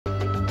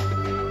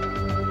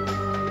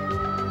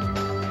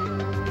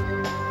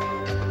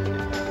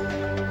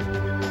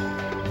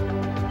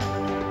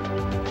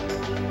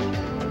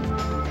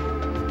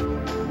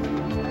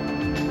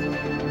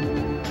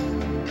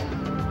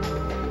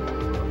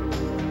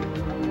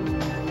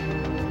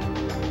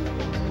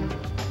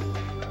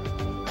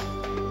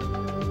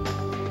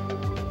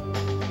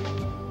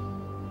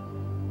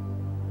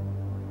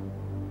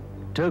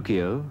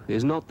Tokyo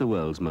is not the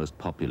world's most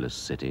populous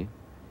city,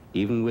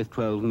 even with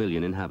 12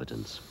 million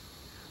inhabitants.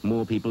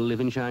 More people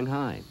live in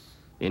Shanghai,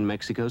 in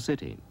Mexico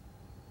City.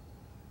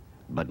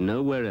 But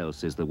nowhere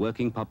else is the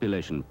working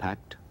population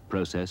packed,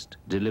 processed,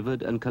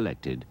 delivered and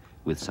collected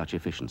with such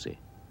efficiency.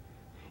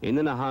 In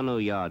the Nahano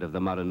yard of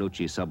the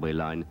Marunouchi subway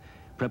line,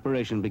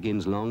 preparation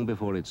begins long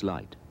before it's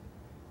light.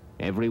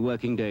 Every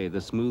working day, the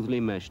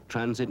smoothly meshed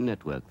transit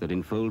network that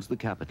enfolds the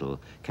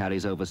capital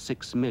carries over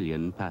 6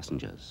 million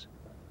passengers.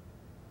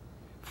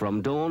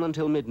 From dawn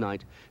until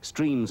midnight,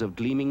 streams of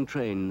gleaming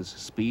trains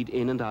speed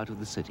in and out of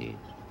the city,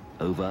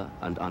 over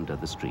and under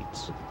the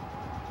streets.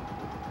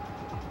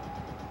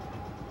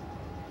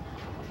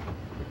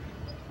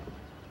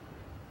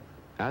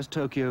 As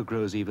Tokyo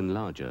grows even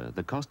larger,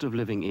 the cost of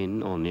living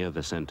in or near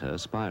the center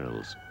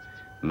spirals.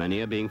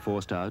 Many are being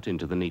forced out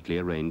into the neatly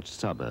arranged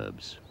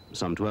suburbs,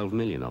 some 12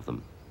 million of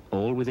them,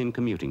 all within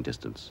commuting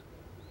distance.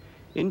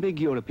 In big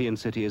European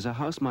cities, a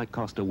house might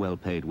cost a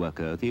well-paid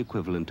worker the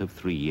equivalent of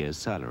 3 years'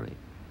 salary.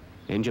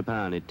 In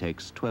Japan, it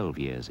takes 12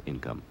 years'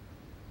 income.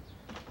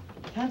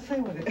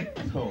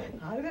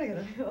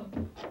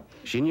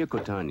 Shinya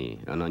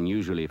Kotani, an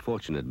unusually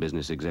fortunate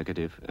business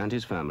executive, and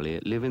his family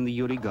live in the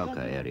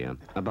Yurigaoka area,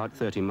 about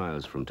 30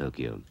 miles from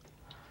Tokyo.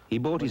 He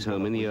bought his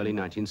home in the early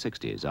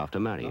 1960s after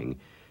marrying,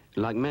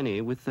 like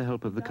many with the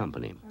help of the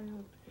company.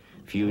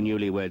 Few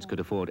newlyweds could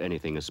afford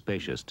anything as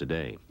spacious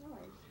today.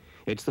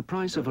 It's the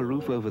price of a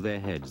roof over their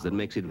heads that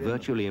makes it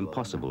virtually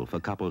impossible for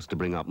couples to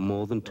bring up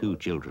more than 2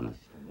 children.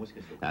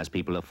 As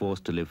people are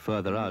forced to live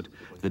further out,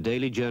 the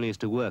daily journeys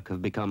to work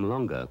have become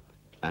longer,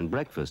 and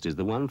breakfast is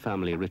the one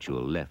family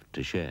ritual left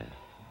to share.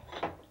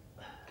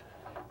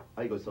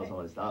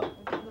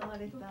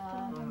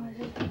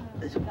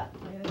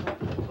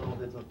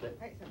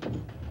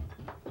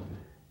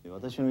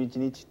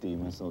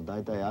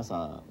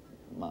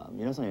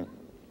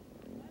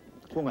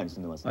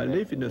 I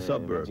live in the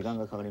suburbs,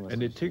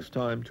 and it takes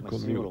time to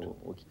commute.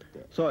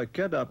 So I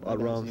get up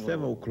around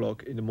 7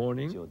 o'clock in the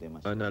morning,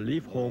 and I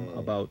leave home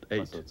about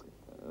 8.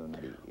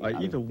 I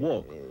either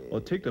walk or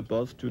take the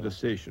bus to the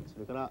station,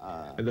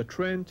 and the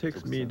train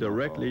takes me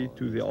directly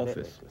to the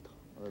office.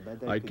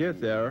 I get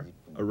there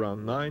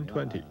around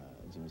 9:20.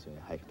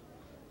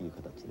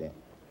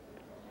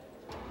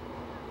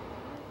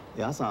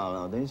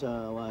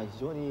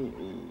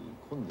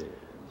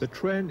 The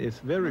train is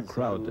very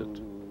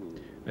crowded,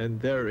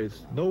 and there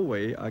is no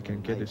way I can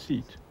get a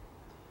seat.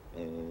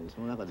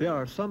 There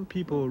are some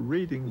people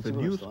reading the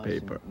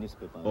newspaper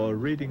or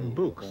reading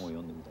books,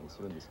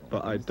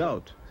 but I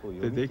doubt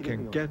that they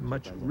can get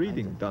much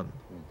reading done.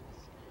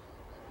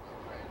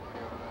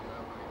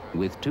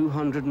 With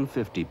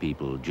 250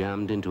 people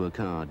jammed into a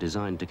car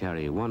designed to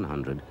carry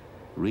 100,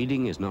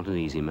 reading is not an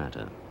easy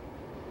matter.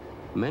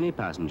 Many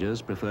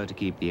passengers prefer to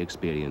keep the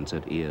experience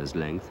at ear's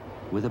length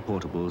with a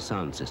portable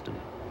sound system.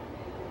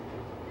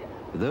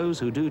 Those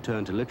who do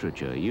turn to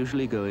literature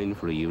usually go in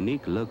for a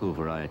unique local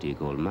variety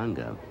called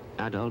manga,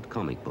 adult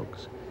comic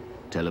books.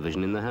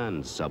 Television in the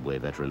hands, subway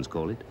veterans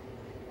call it.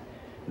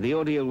 The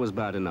ordeal was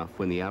bad enough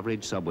when the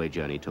average subway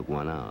journey took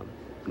 1 hour.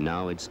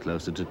 Now it's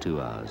closer to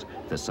 2 hours,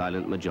 the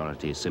silent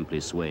majority simply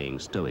swaying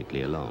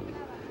stoically along.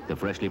 The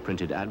freshly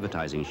printed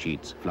advertising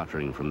sheets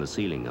fluttering from the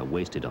ceiling are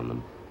wasted on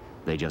them.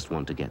 They just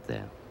want to get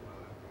there.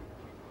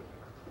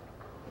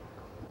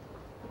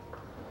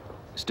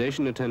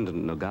 Station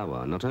attendant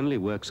Nogawa not only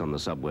works on the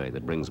subway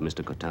that brings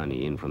Mr.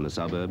 Kotani in from the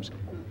suburbs,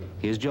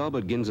 his job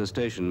at Ginza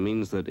Station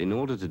means that in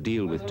order to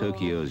deal with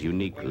Tokyo's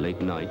unique late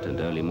night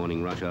and early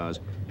morning rush hours,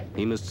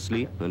 he must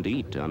sleep and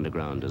eat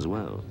underground as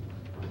well.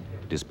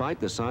 Despite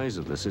the size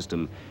of the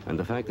system and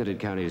the fact that it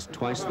carries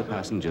twice the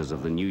passengers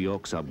of the New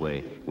York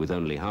subway with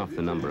only half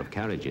the number of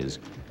carriages,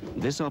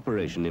 this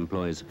operation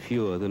employs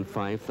fewer than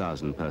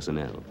 5,000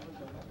 personnel.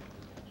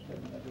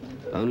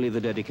 Only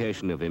the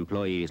dedication of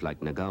employees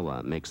like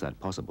Nagawa makes that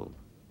possible.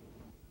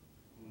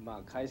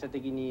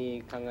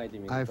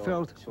 I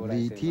felt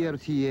the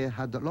TRTA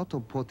had a lot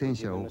of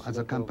potential as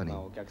a company.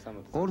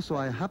 Also,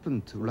 I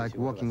happen to like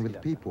working with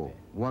people,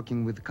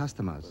 working with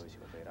customers.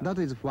 That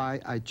is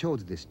why I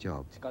chose this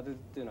job.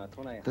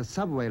 The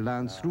subway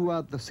runs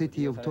throughout the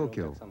city of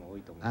Tokyo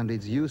and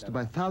is used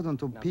by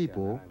thousands of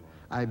people.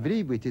 I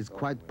believe it is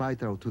quite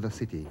vital to the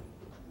city.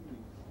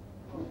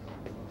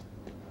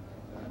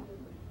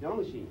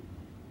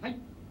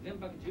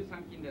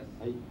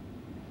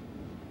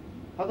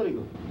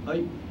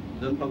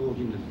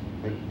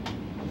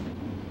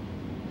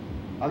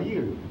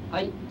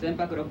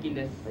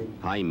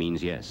 Hi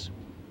means yes,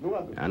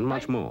 and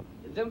much more.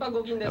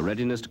 A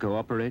readiness to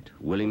cooperate,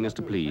 willingness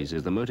to please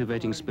is the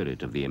motivating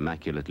spirit of the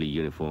immaculately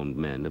uniformed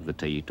men of the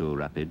Taito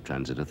Rapid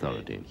Transit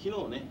Authority.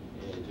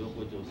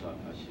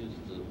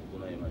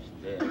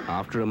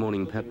 After a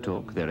morning pep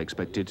talk, they're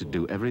expected to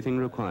do everything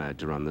required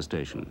to run the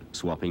station,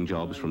 swapping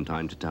jobs from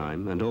time to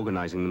time and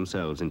organizing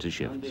themselves into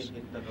shifts.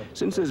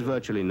 Since there's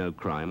virtually no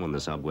crime on the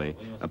subway,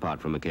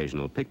 apart from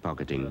occasional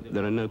pickpocketing,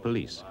 there are no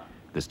police.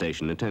 The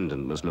station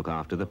attendant must look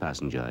after the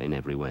passenger in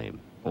every way.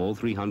 All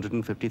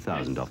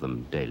 350,000 of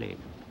them daily.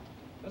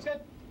 That's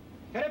good.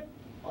 Hit it.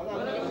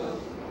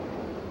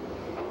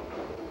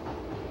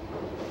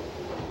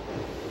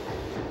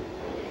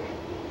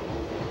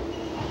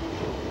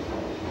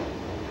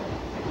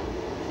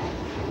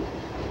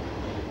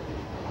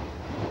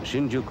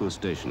 Shinjuku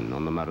Station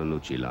on the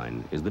Marunouchi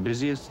line is the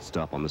busiest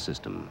stop on the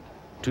system.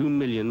 2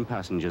 million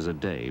passengers a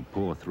day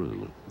pour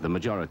through, the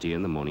majority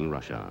in the morning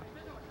rush hour.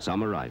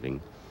 Some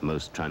arriving,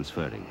 most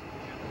transferring.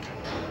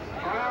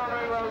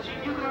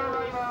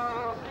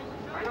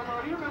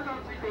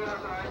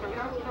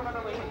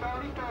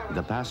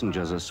 The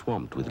passengers are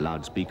swamped with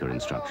loudspeaker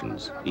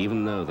instructions,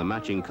 even though the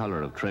matching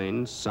color of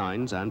trains,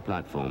 signs and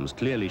platforms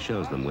clearly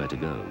shows them where to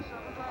go.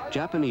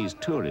 Japanese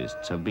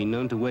tourists have been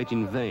known to wait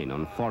in vain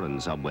on foreign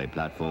subway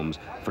platforms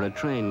for a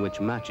train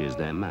which matches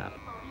their map.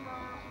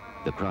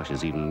 The crush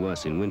is even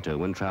worse in winter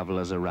when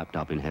travelers are wrapped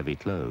up in heavy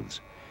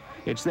clothes.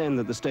 It's then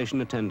that the station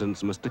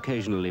attendants must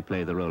occasionally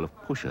play the role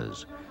of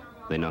pushers.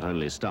 They not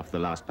only stuff the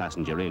last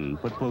passenger in,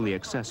 but pull the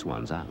excess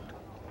ones out.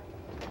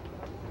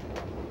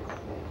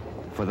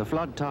 For the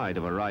flood tide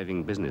of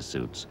arriving business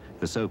suits,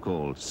 the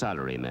so-called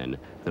salarymen,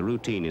 the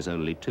routine is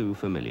only too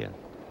familiar.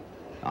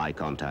 Eye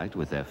contact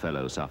with their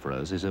fellow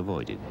sufferers is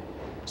avoided.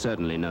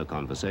 Certainly no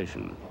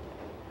conversation.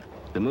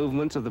 The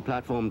movements of the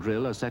platform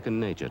drill are second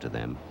nature to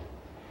them.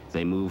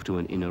 They move to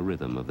an inner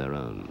rhythm of their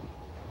own.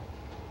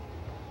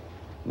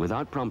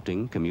 Without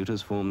prompting,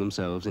 commuters form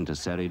themselves into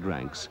serried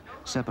ranks,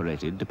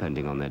 separated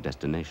depending on their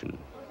destination.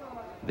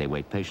 They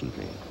wait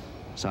patiently,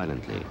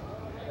 silently,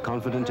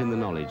 confident in the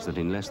knowledge that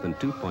in less than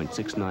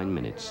 2.69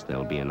 minutes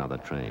there'll be another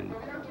train.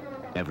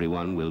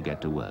 Everyone will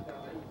get to work,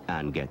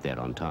 and get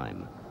there on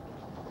time.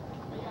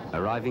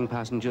 Arriving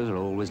passengers are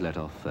always let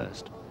off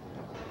first.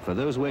 For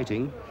those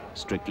waiting,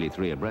 strictly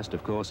 3 abreast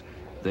of course,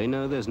 they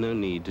know there's no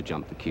need to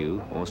jump the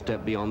queue or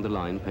step beyond the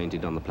line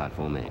painted on the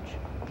platform edge.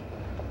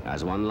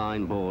 As one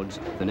line boards,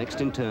 the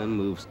next in turn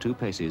moves 2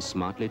 paces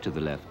smartly to the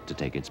left to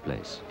take its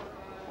place.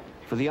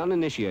 For the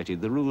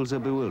uninitiated, the rules are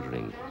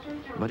bewildering.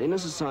 But in a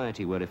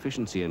society where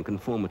efficiency and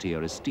conformity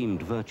are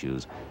esteemed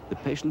virtues, the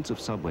patience of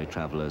subway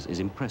travelers is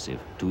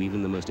impressive to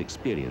even the most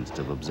experienced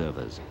of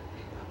observers.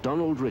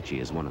 Donald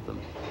Ritchie is one of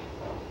them.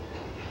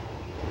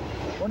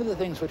 One of the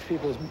things which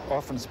people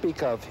often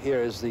speak of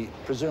here is the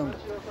presumed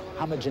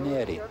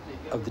homogeneity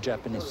of the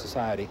Japanese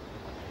society,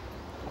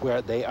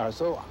 where they are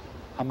so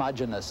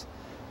homogeneous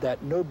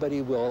that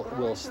nobody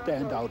will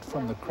stand out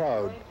from the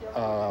crowd,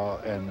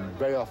 and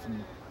very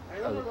often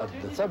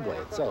the subway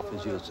itself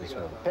is used as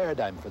sort of a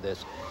paradigm for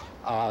this.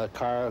 A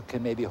car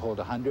can maybe hold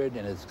 100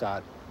 and it's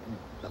got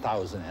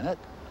 1,000 in it.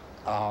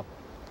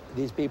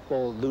 These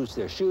people lose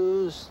their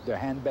shoes, their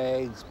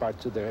handbags,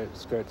 parts of their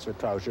skirts or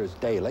trousers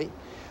daily.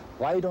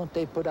 Why don't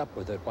they put up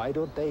with it? Why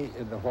don't they,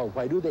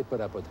 why do they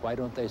put up with it? Why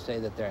don't they say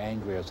that they're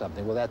angry or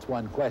something? Well, that's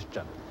one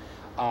question.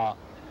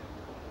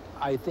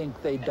 I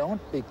think they don't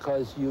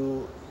because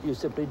you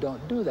simply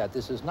don't do that.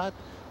 This is not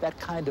that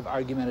kind of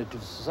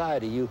argumentative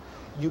society.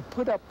 You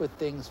put up with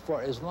things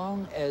for as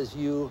long as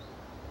you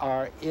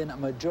are in a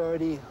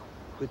majority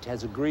which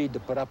has agreed to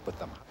put up with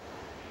them.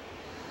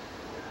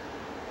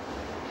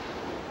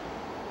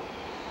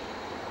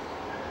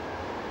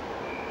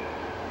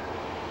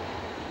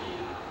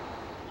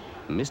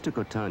 Mr.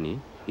 Kotani,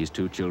 his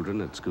 2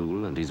 children at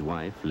school and his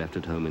wife left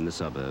at home in the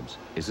suburbs,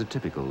 is a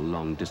typical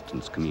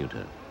long-distance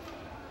commuter.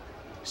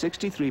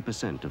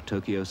 63% of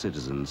Tokyo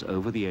citizens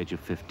over the age of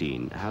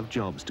 15 have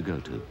jobs to go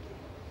to.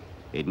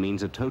 It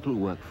means a total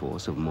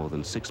workforce of more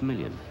than 6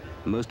 million,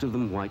 most of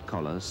them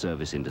white-collar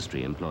service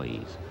industry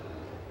employees.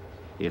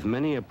 If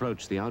many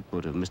approach the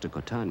output of Mr.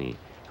 Kotani,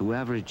 who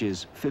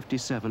averages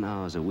 57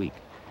 hours a week,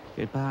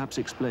 it perhaps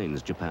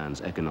explains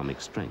Japan's economic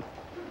strength.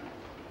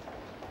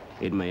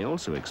 It may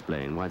also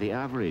explain why the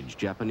average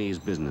Japanese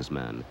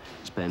businessman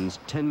spends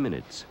 10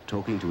 minutes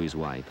talking to his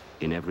wife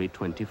in every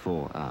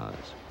 24 hours.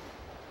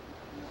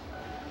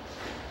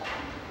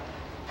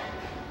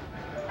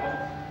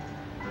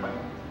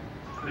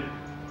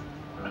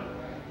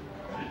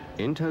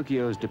 In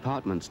Tokyo's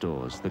department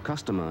stores, the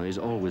customer is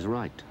always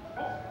right,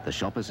 the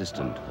shop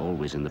assistant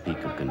always in the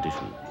peak of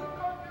condition.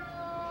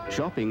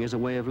 Shopping is a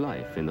way of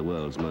life in the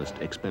world's most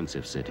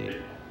expensive city.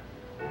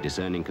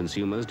 Discerning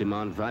consumers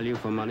demand value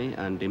for money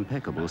and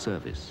impeccable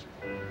service.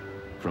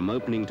 From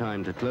opening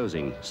time to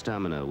closing,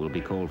 stamina will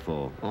be called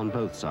for on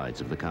both sides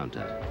of the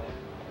counter.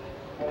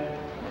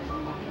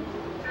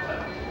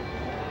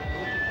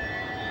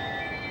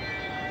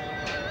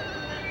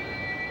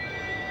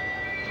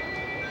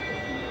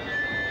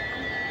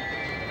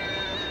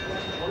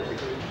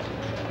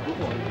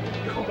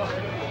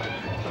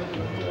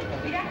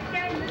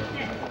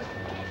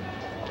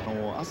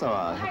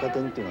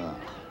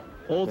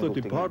 All the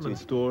department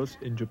stores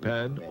in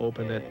Japan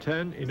open at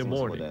 10 in the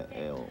morning,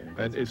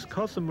 and it's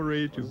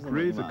customary to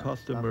greet the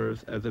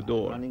customers at the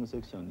door.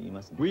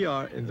 We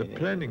are in the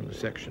planning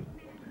section,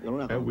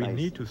 and we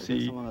need to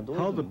see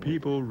how the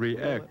people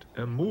react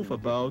and move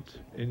about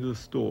in the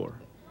store.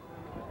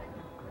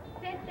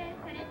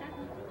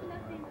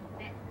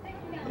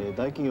 The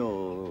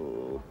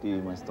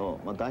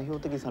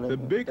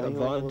big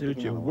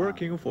advantage in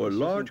working for a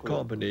large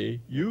company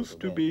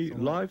used to be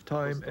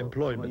lifetime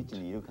employment.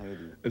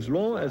 As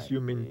long as you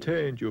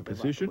maintained your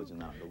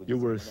position, you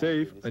were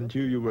safe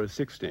until you were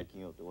 60.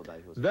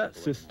 That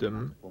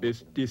system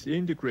is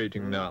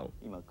disintegrating now,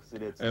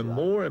 and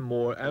more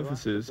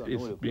emphasis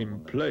is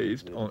being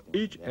placed on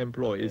each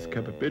employee's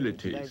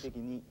capabilities.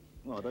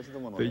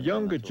 The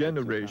younger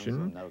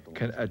generation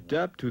can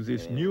adapt to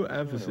this new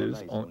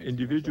emphasis on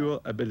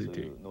individual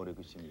ability.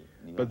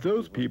 But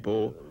those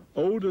people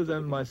older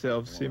than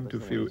myself seem to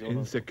feel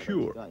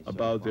insecure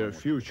about their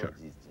future.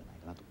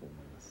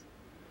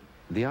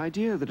 The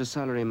idea that a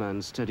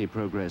salaryman's steady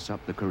progress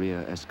up the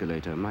career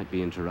escalator might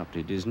be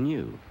interrupted is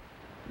new.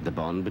 The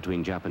bond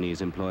between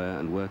Japanese employer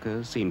and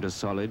worker seemed as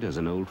solid as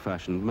an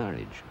old-fashioned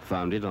marriage,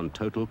 founded on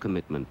total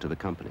commitment to the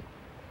company.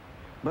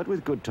 But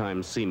with good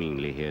times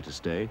seemingly here to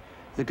stay,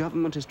 the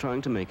government is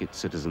trying to make its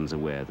citizens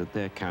aware that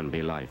there can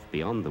be life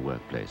beyond the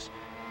workplace,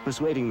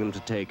 persuading them to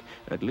take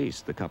at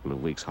least the couple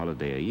of weeks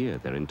holiday a year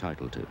they're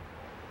entitled to.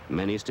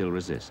 Many still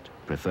resist,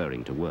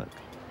 preferring to work.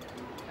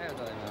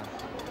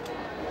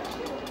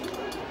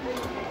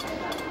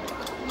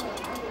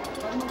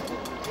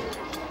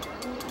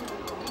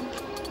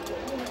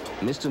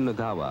 Mr.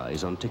 Nagawa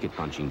is on ticket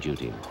punching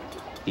duty.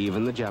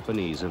 Even the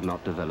Japanese have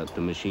not developed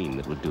a machine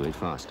that would do it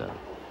faster.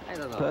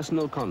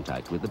 Personal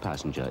contact with the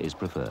passenger is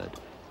preferred,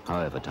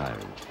 however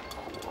tiring.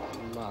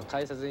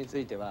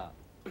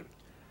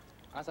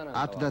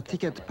 At the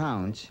ticket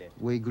punch,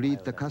 we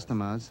greet the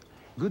customers,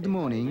 good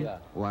morning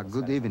or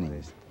good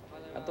evening,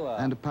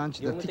 and punch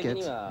the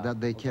ticket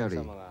that they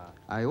carry.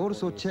 I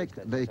also check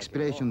the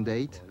expiration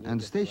date and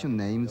station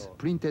names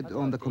printed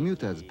on the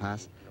commuter's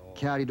pass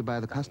carried by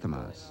the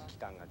customers.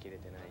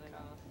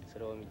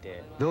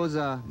 Those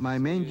are my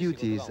main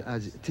duties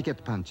as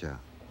ticket puncher.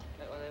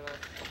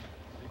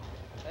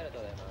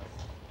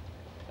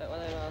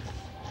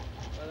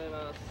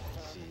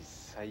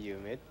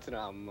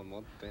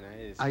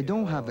 I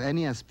don't have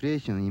any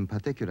aspiration in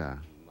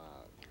particular,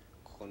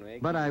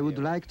 but I would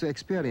like to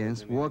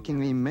experience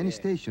working in many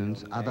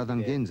stations other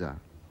than Ginza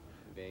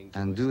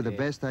and do the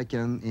best I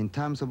can in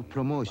terms of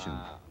promotion,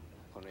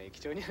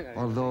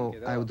 although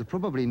I would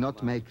probably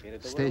not make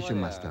station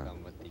master.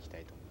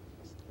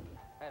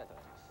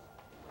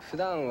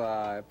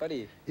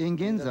 In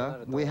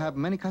Ginza, we have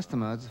many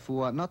customers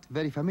who are not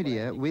very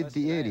familiar with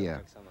the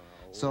area.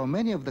 So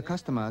many of the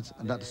customers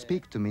that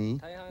speak to me,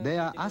 they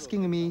are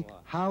asking me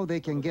how they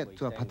can get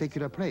to a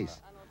particular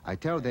place. I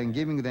tell them,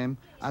 giving them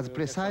as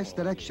precise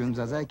directions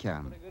as I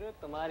can.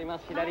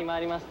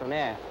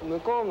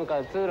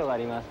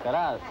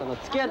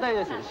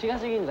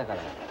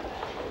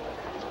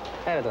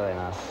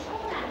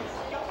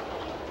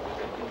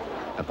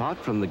 Apart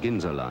from the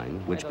Ginza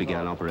line, which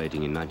began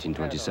operating in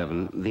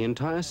 1927, the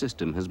entire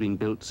system has been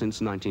built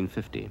since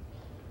 1950.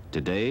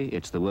 Today,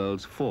 it's the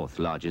world's fourth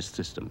largest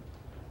system.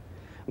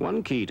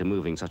 One key to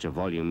moving such a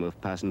volume of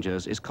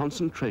passengers is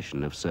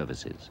concentration of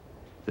services.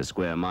 The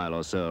square mile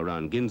or so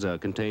around Ginza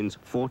contains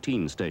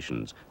 14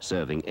 stations,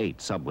 serving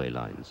 8 subway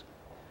lines.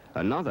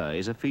 Another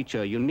is a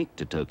feature unique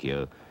to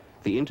Tokyo,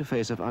 the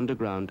interface of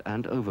underground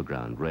and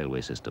overground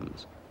railway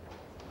systems.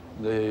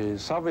 The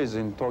subways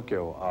in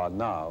Tokyo are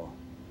now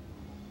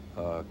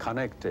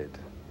connected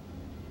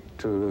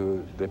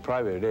to the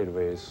private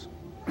railways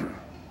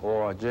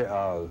or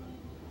JR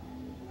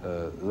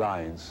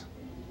lines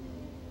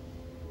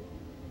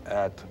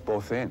at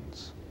both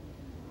ends.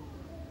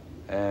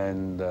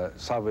 And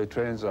subway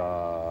trains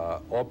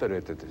are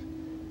operated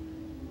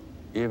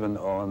even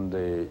on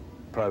the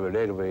private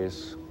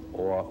railways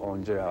or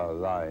on JR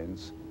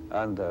lines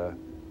under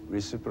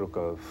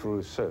reciprocal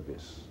through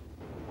service.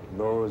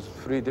 Those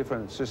 3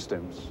 different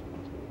systems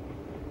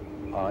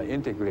are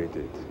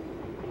integrated.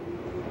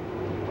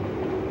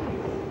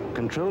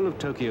 Control of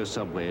Tokyo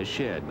subway is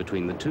shared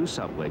between the 2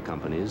 subway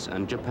companies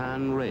and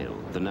Japan Rail,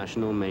 the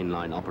national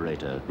mainline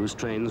operator whose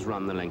trains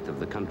run the length of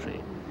the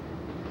country.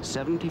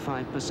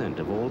 75%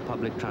 of all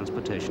public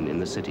transportation in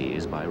the city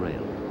is by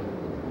rail.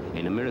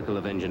 In a miracle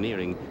of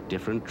engineering,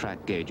 different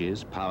track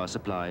gauges, power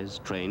supplies,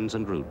 trains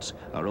and routes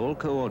are all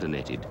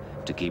coordinated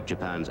to keep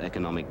Japan's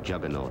economic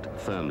juggernaut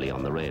firmly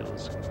on the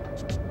rails.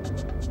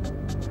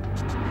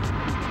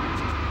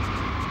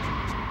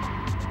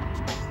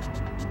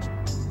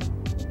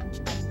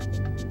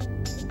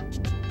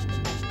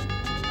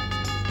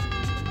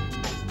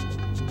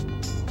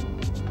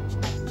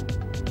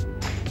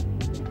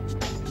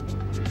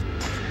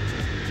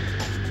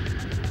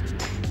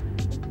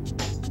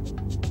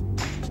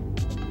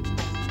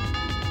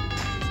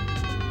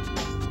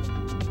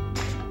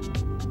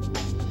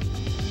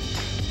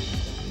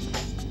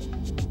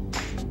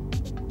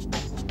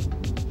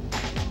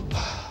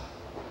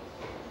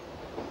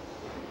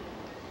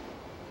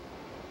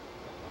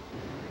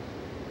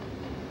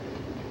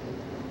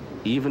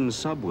 Even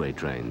subway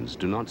trains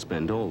do not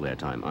spend all their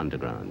time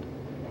underground.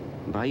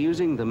 By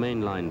using the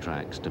mainline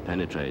tracks to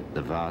penetrate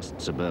the vast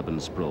suburban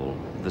sprawl,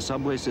 the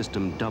subway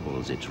system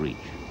doubles its reach.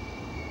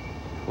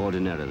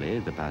 Ordinarily,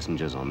 the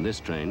passengers on this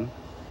train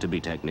To be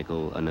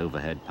technical, an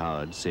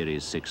overhead-powered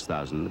Series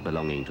 6000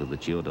 belonging to the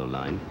Chiodo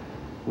line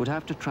would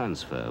have to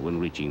transfer when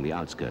reaching the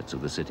outskirts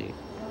of the city.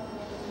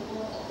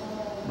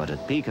 But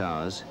at peak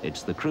hours,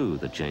 it's the crew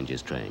that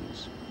changes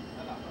trains,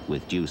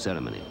 with due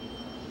ceremony.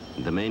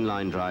 The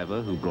mainline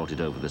driver who brought it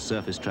over the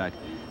surface track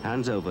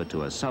hands over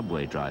to a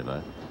subway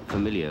driver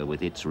familiar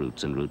with its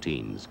routes and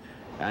routines,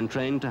 and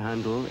trained to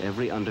handle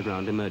every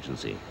underground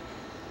emergency,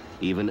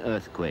 even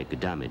earthquake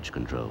damage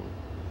control.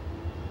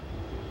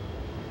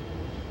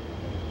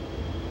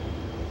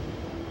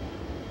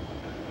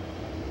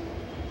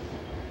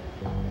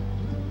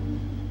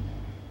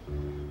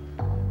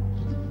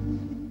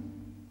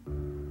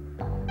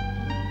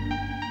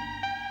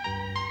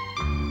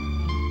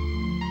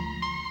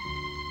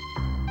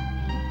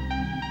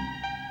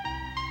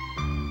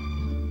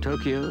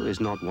 Tokyo is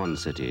not one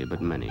city,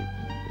 but many.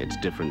 Its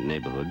different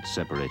neighborhoods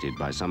separated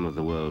by some of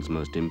the world's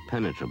most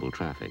impenetrable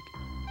traffic.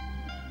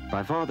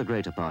 By far the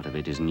greater part of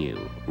it is new,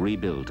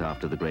 rebuilt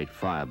after the great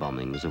fire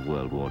bombings of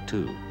World War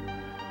II.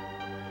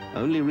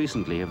 Only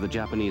recently have the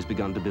Japanese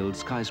begun to build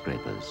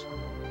skyscrapers.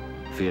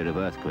 Fear of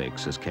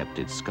earthquakes has kept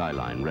its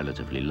skyline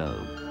relatively low.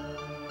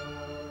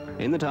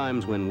 In the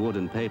times when wood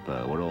and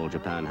paper were all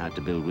Japan had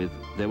to build with,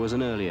 there was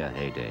an earlier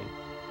heyday.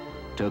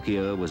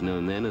 Tokyo was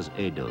known then as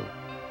Edo.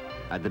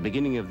 At the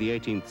beginning of the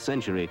 18th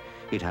century,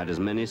 it had as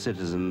many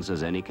citizens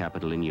as any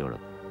capital in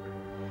Europe.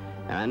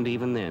 And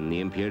even then, the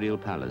imperial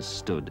palace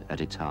stood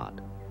at its heart.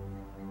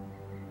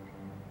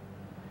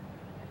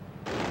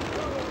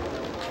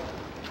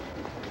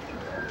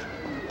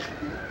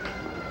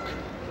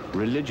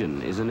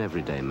 Religion is an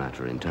everyday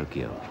matter in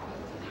Tokyo.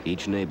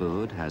 Each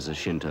neighborhood has a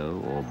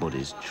Shinto or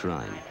Buddhist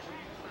shrine.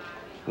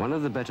 One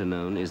of the better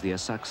known is the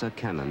Asakusa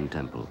Kannon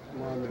Temple,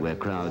 where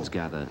crowds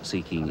gather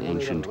seeking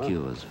ancient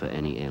cures for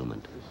any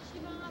ailment.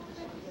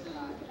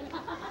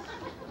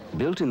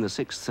 Built in the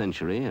 6th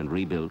century and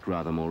rebuilt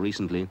rather more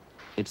recently,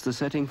 it's the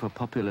setting for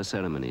popular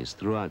ceremonies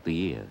throughout the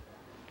year.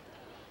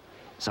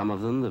 Some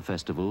of them the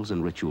festivals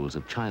and rituals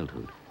of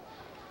childhood.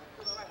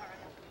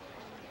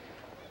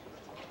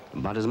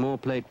 But as more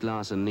plate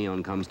glass and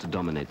neon comes to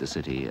dominate the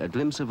city, a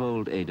glimpse of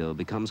old Edo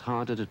becomes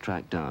harder to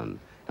track down,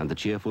 and the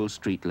cheerful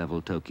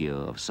street-level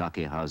Tokyo of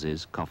sake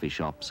houses, coffee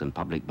shops, and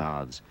public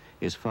baths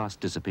is fast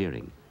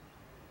disappearing.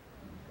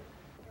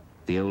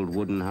 The old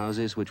wooden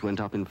houses which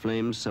went up in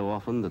flames so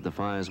often that the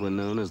fires were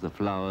known as the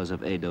flowers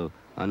of Edo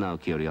are now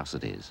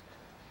curiosities.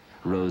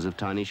 Rows of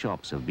tiny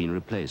shops have been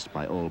replaced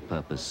by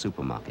all-purpose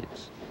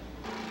supermarkets.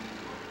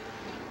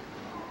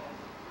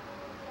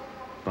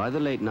 By the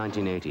late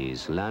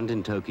 1980s, land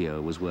in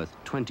Tokyo was worth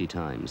 20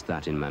 times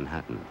that in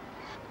Manhattan.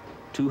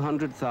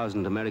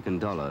 $200,000 American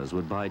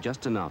would buy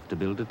just enough to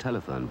build a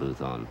telephone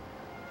booth on.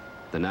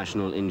 The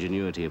national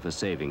ingenuity for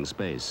saving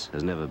space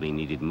has never been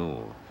needed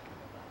more.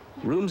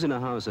 Rooms in a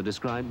house are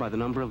described by the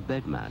number of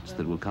bed mats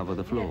that will cover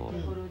the floor,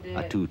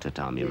 a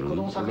 2-tatami room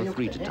or a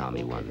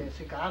 3-tatami one.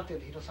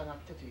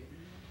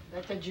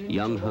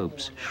 Young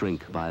hopes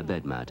shrink by a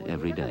bed mat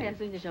every day.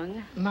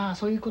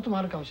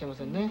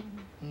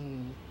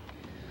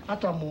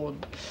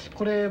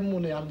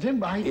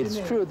 It's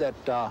true that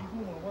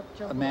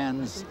a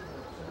man's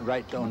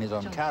right to own his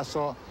own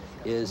castle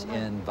is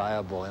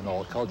inviolable in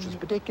all cultures,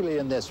 particularly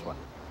in this one.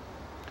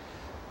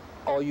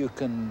 All you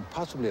can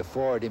possibly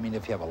afford, I mean,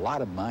 if you have a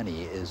lot of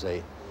money, is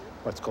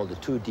what's called a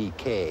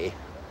 2DK,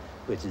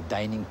 which is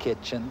dining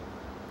kitchen,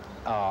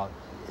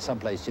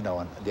 someplace, you know,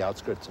 on the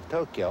outskirts of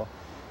Tokyo.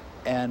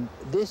 And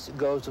this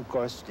goes, of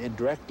course,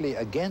 directly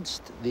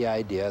against the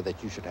idea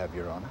that you should have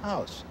your own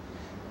house.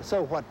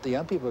 So what the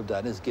young people have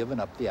done is given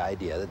up the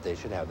idea that they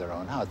should have their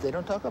own house. They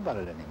don't talk about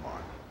it anymore.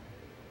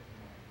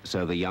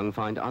 So the young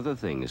find other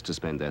things to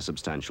spend their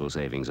substantial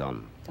savings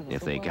on.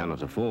 If they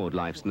cannot afford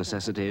life's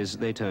necessities,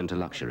 they turn to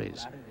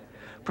luxuries.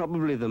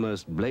 Probably the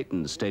most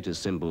blatant status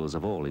symbols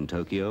of all in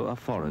Tokyo are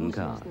foreign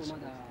cars.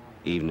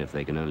 Even if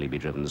they can only be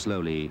driven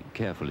slowly,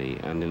 carefully,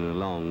 and in a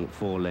long,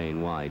 4-lane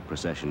wide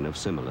procession of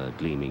similar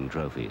gleaming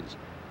trophies.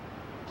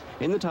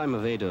 In the time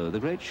of Edo, the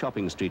great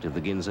shopping street of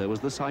the Ginza was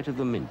the site of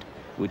the mint,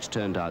 which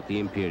turned out the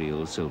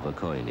imperial silver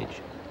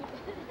coinage.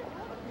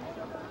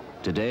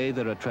 Today,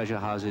 there are treasure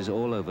houses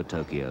all over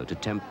Tokyo to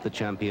tempt the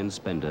champion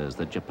spenders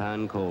that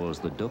Japan calls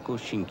the Doko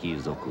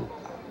Shinki-zoku,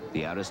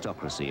 the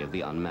aristocracy of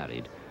the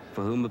unmarried,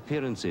 for whom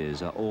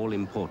appearances are all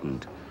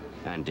important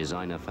and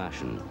designer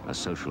fashion a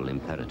social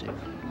imperative.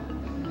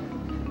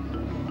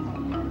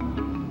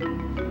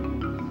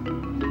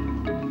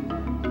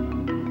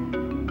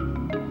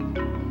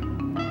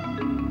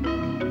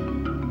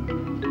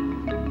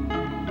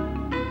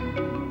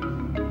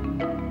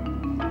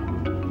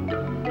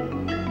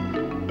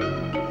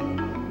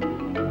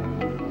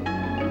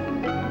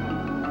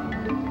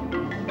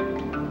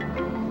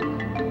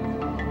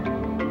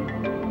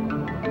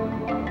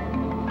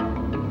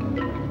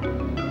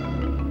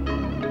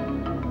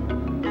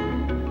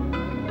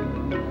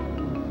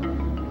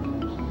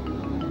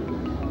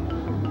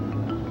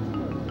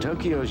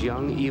 Tokyo's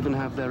young even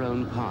have their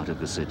own part of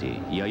the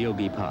city,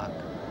 Yoyogi Park.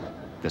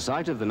 The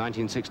site of the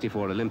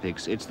 1964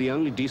 Olympics, it's the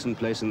only decent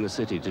place in the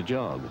city to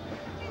jog.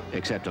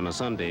 except on a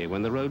Sunday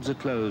when the roads are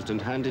closed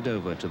and handed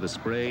over to the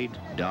sprayed,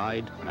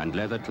 dyed and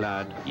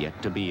leather-clad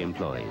yet to be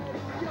employed.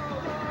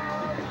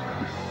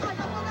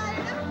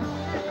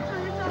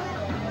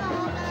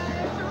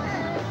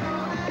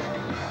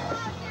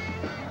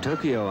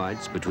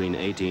 Tokyoites between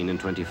 18 and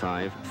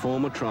 25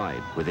 form a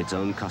tribe with its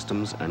own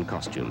customs and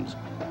costumes.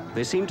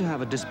 They seem to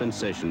have a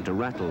dispensation to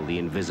rattle the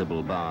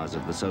invisible bars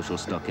of the social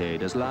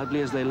stockade as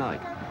loudly as they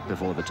like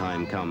before the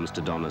time comes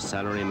to don a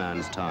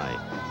salaryman's tie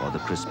or the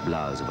crisp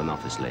blouse of an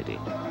office lady.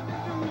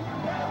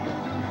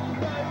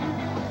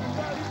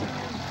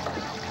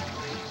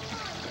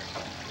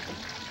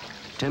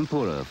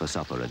 Tempura for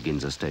supper at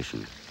Ginza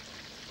Station.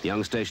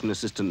 Young station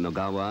assistant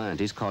Nogawa and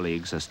his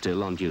colleagues are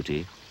still on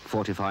duty,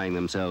 fortifying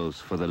themselves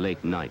for the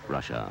late night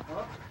rush hour.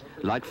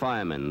 Like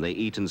firemen, they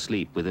eat and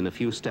sleep within a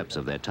few steps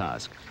of their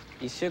task.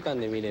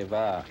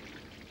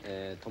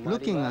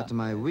 Looking at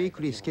my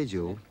weekly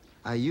schedule,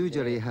 I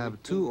usually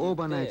have 2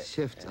 overnight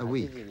shifts a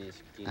week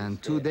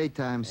and 2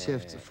 daytime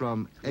shifts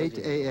from 8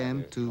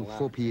 a.m. to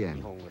 4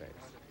 p.m.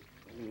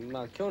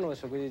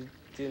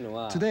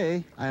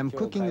 Today, I am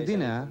cooking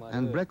dinner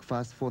and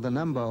breakfast for the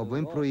number of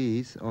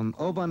employees on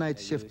overnight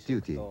shift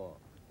duty.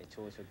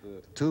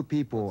 2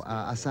 people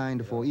are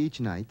assigned for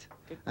each night,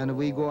 and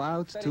we go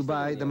out to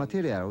buy the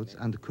materials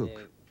and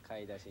cook.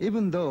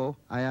 Even though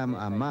I am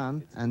a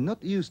man and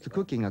not used to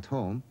cooking at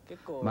home,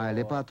 my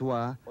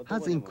repertoire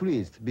has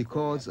increased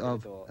because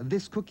of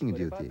this cooking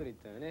duty,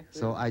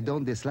 so I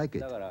don't dislike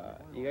it.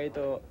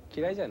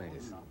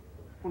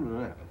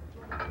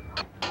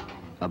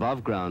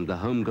 Above ground, the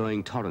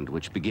home-going torrent,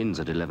 which begins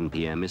at 11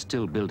 p.m., is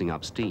still building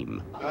up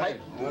steam.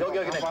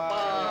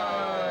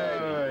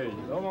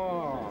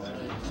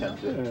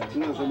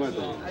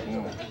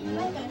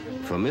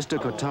 For Mr.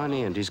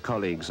 Kotani and his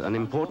colleagues, an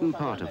important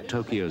part of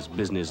Tokyo's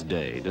business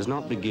day does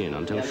not begin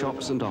until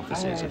shops and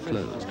offices are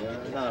closed.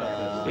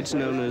 It's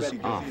known as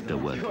after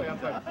working.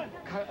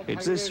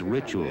 It's this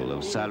ritual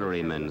of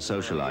salarymen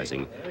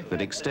socializing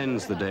that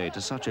extends the day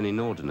to such an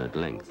inordinate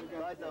length.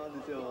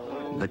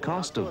 The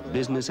cost of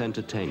business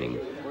entertaining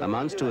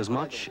amounts to as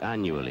much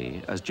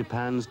annually as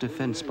Japan's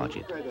defense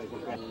budget.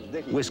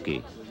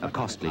 Whiskey, a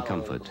costly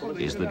comfort,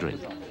 is the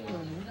drink.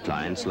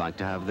 Clients like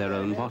to have their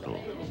own bottle,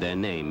 their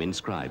name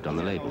inscribed on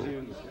the label.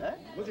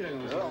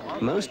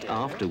 Most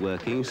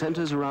after-working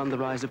centers around the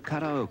rise of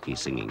karaoke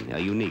singing, a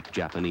unique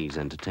Japanese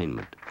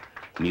entertainment.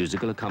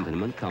 Musical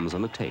accompaniment comes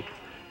on a tape.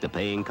 The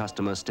paying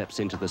customer steps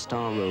into the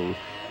star role,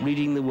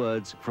 reading the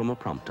words from a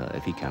prompter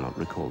if he cannot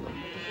recall them.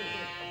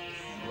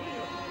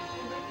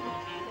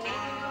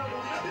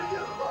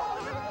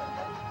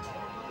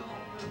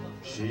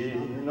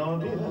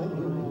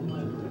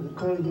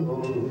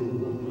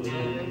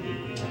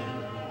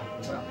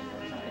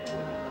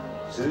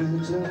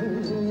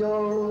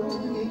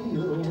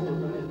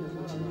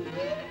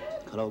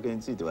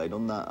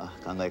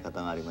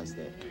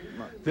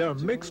 There are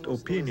mixed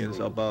opinions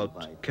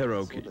about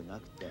karaoke.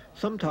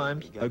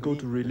 Sometimes I go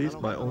to release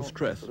my own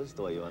stress,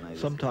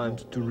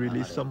 sometimes to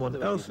release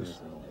someone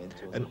else's,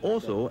 and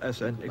also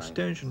as an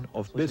extension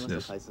of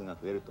business.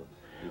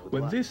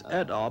 When these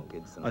add up,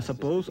 I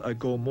suppose I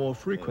go more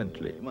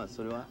frequently.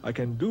 I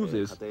can do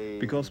this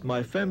because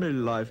my family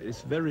life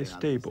is very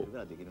stable.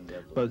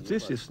 But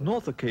this is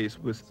not the case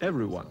with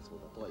everyone.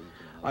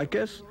 I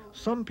guess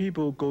some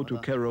people go to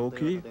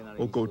karaoke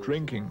or go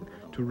drinking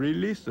to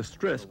release the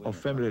stress of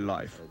family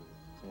life.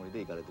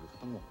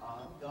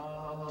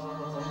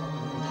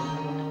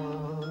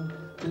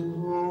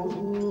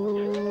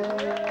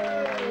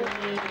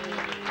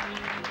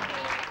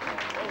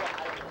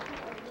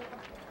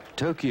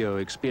 Tokyo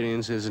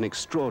experiences an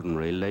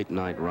extraordinary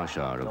late-night rush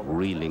hour of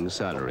reeling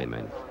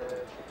salarymen.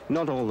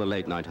 Not all the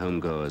late-night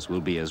homegoers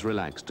will be as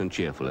relaxed and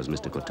cheerful as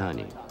Mr.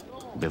 Kotani.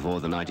 Before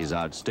the night is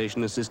out,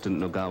 station assistant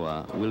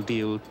Nogawa will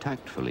deal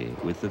tactfully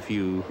with the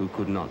few who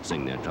could not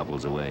sing their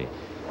troubles away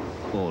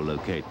or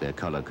locate their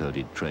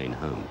color-coded train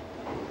home.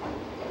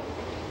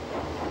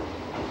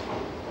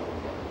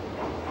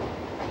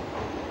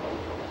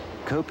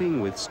 Coping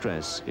with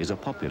stress is a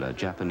popular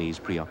Japanese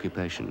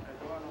preoccupation.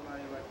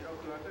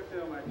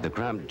 The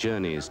cramped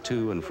journeys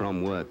to and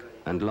from work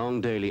and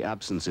long daily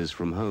absences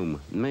from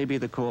home may be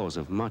the cause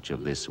of much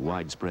of this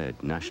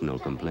widespread national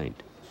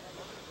complaint.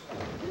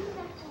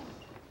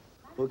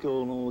 Well,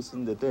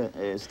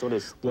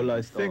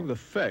 I think the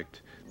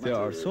fact there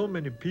are so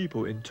many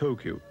people in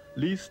Tokyo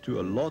leads to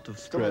a lot of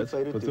stress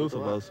for those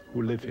of us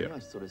who live here.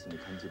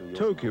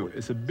 Tokyo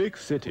is a big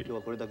city,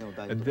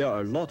 and there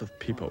are a lot of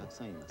people.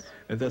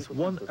 And that's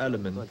one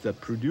element that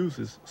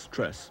produces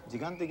stress.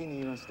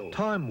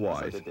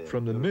 Time-wise,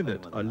 from the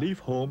minute I leave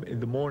home in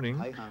the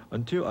morning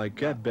until I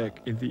get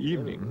back in the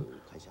evening,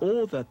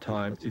 all that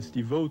time is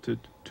devoted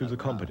to the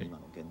company.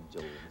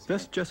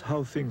 That's just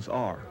how things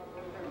are.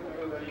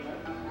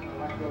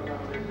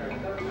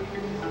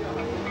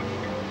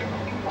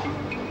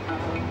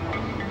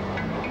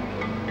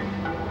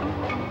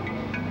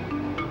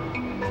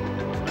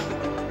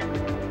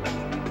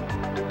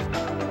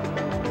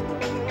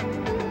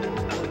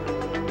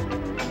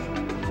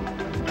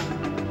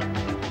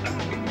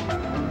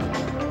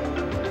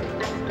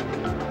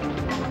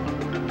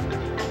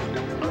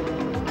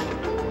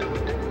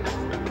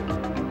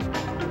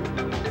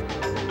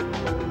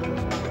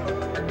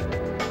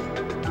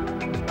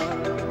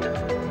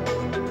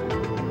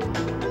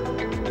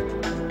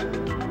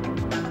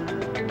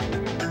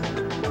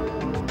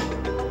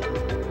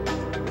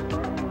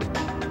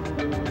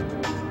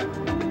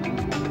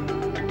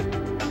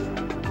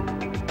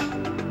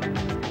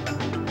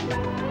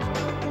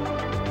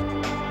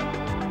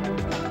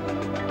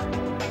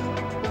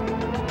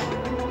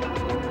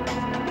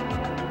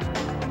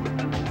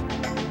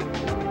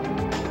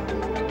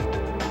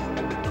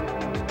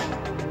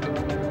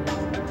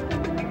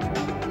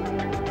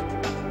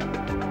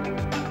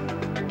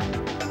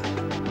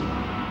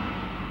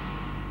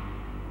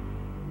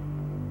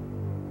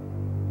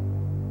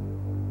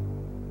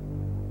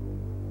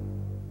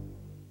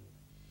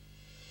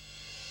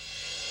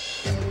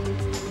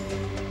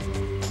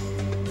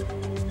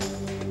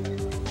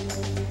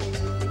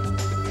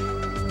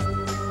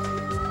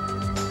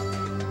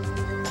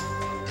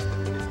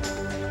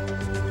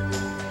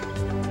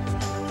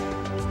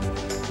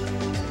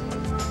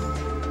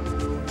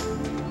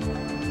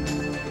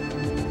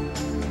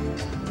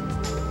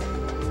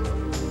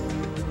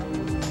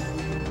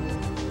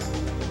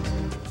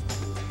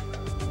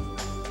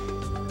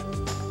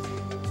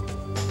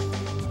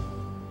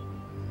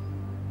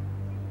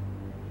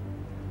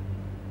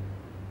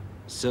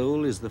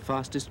 Seoul is the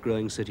fastest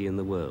growing city in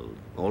the world,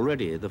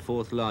 already the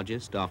fourth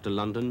largest after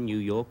London, New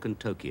York and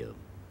Tokyo.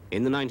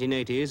 In the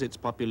 1980s, its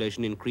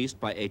population increased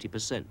by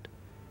 80%.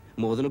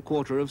 More than a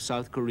quarter of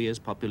South Korea's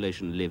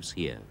population lives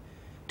here,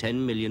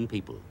 10 million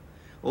people,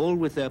 all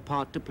with their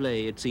part to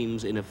play, it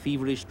seems, in a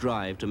feverish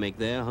drive to make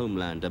their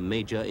homeland a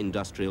major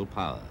industrial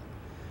power.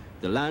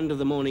 The land of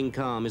the morning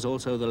calm is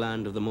also the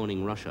land of the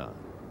morning rush hour.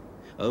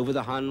 Over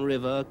the Han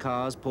River,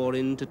 cars pour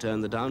in to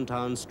turn the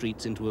downtown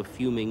streets into a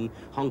fuming,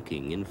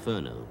 honking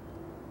inferno.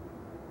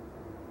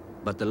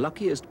 But the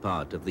luckiest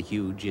part of the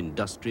huge,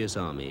 industrious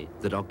army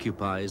that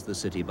occupies the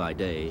city by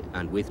day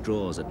and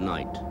withdraws at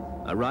night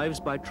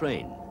arrives by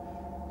train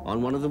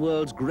on one of the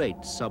world's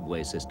great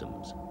subway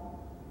systems.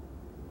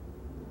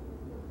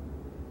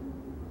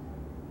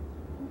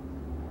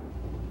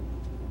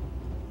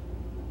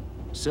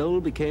 Seoul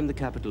became the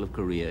capital of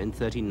Korea in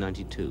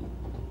 1392.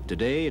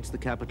 Today, it's the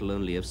capital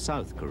only of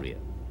South Korea.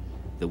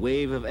 The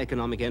wave of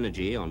economic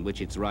energy on which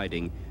it's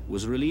riding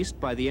was released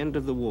by the end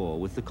of the war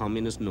with the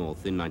Communist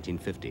North in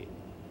 1950.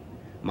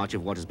 Much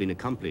of what has been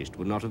accomplished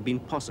would not have been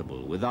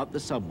possible without the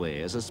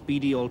subway as a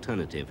speedy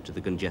alternative to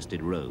the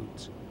congested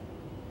roads.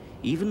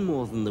 Even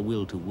more than the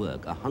will to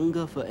work, a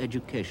hunger for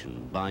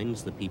education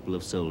binds the people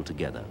of Seoul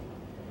together.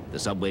 The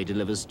subway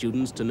delivers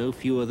students to no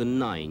fewer than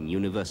 9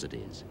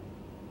 universities.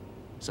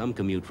 Some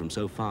commute from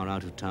so far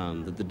out of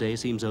town that the day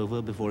seems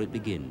over before it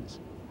begins.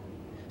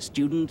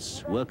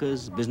 Students,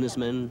 workers,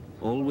 businessmen,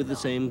 all with the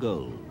same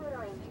goal,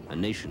 a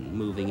nation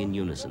moving in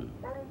unison.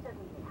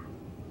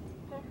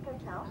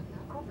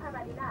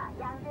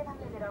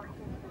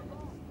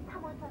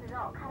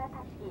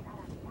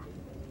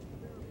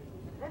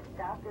 This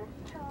stop is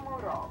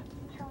Chungmuro.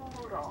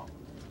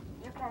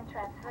 You can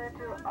transfer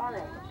to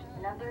Orange,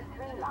 number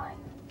 3 line.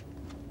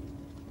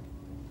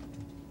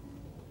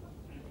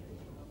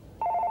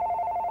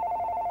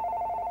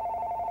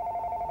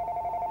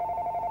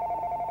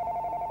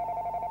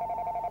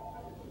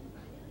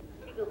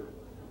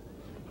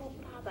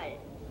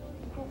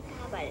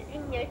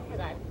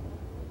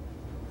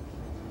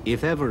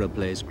 If ever a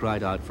place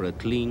cried out for a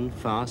clean,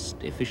 fast,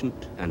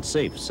 efficient and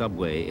safe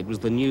subway, it was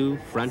the new,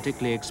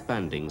 frantically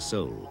expanding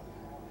Seoul.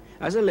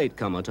 As a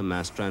latecomer to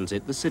mass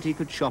transit, the city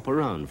could shop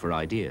around for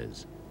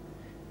ideas.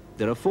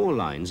 There are 4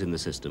 lines in the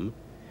system.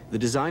 The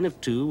design of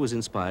 2 was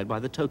inspired by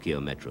the Tokyo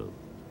Metro.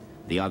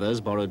 The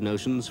others borrowed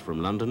notions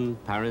from London,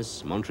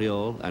 Paris,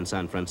 Montreal and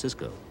San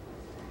Francisco.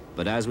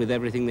 But as with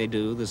everything they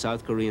do, the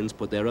South Koreans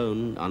put their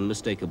own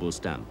unmistakable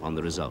stamp on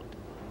the result,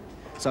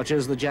 such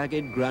as the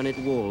jagged granite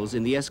walls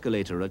in the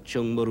escalator at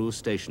Chungmuro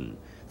station,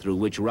 through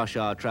which rush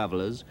hour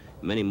travelers,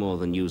 many more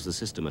than use the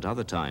system at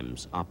other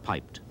times, are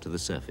piped to the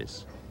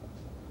surface.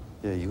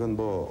 It's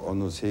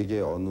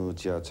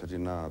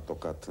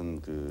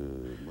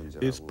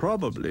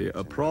probably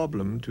a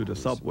problem to the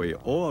subway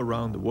all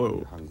around the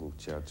world.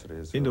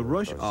 In the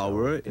rush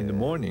hour in the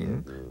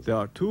morning, there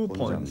are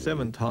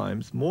 2.7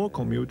 times more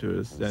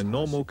commuters than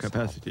normal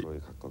capacity.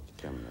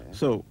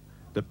 So,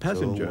 the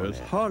passengers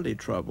hardly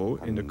travel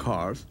in the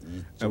cars,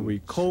 and we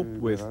cope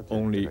with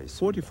only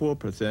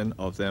 44%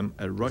 of them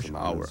at rush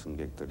hour.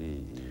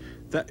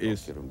 That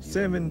is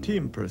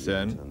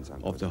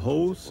 17% of the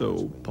whole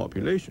Seoul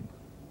population.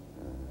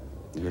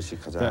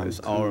 That is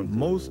our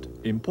most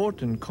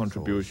important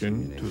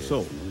contribution to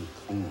Seoul.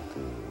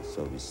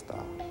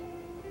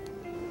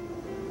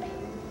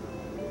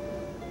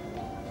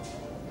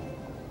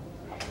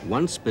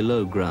 Once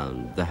below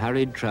ground, the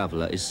harried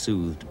traveler is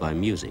soothed by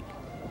music.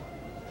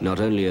 Not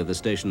only are the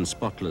stations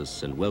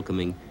spotless and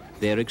welcoming,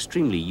 they are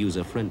extremely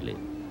user-friendly.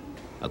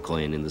 A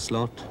coin in the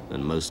slot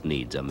and most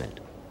needs are met.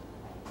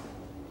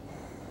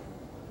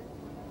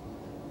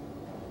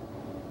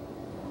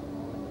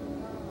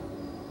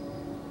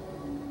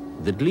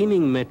 The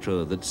gleaming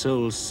metro that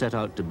Seoul set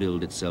out to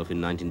build itself in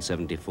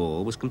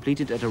 1974 was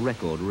completed at a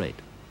record rate,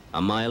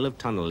 a mile of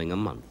tunneling a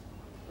month.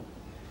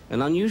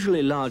 An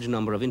unusually large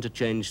number of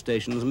interchange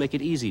stations make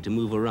it easy to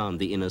move around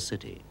the inner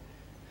city.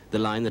 The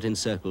line that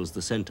encircles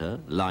the center,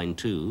 Line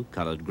 2,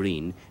 colored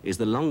green, is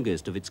the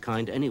longest of its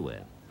kind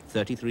anywhere,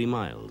 33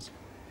 miles.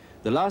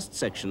 The last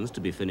sections to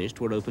be finished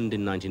were opened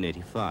in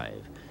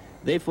 1985.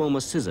 They form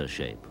a scissor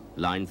shape,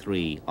 Line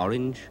 3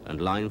 orange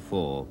and Line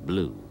 4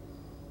 blue.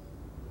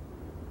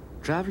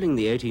 Traveling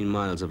the 18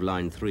 miles of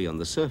Line 3 on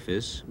the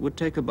surface would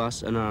take a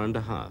bus an hour and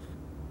a half.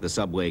 The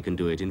subway can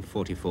do it in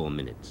 44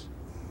 minutes.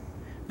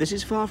 This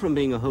is far from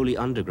being a wholly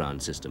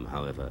underground system,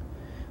 however.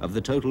 Of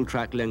the total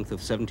track length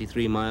of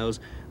 73 miles,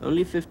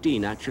 only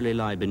 15 actually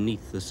lie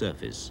beneath the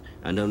surface,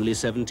 and only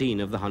 17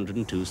 of the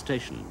 102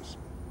 stations.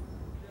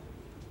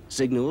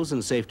 Signals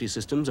and safety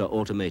systems are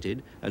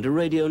automated, and a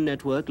radio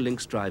network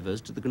links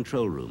drivers to the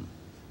control room.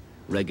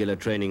 Regular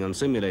training on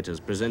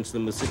simulators presents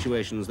them with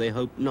situations they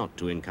hope not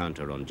to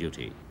encounter on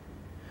duty.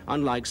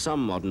 Unlike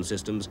some modern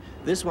systems,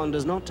 this one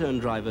does not turn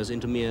drivers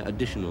into mere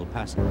additional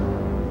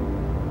passengers.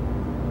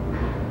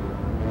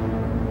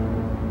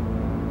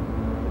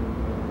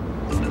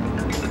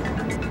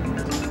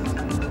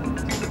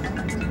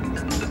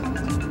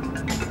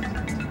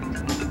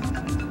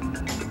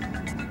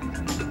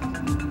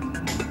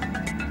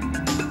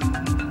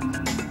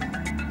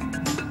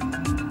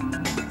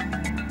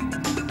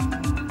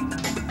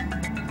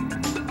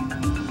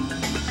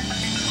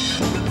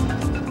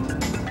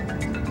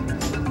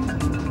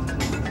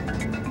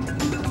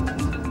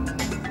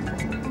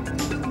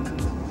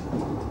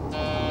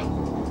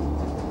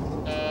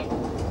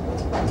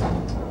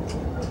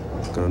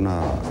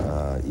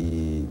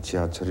 The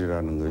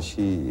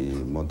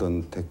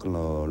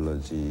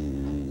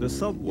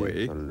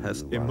subway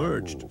has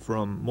emerged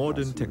from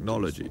modern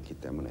technology.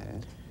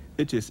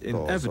 It is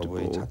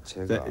inevitable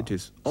that it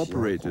is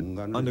operated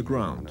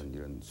underground.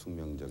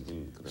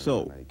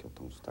 So,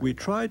 we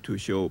try to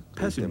show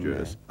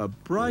passengers a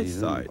bright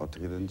side,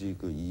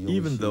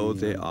 even though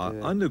they are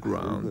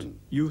underground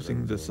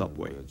using the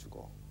subway.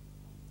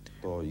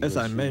 As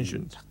I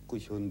mentioned,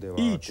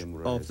 each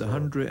of the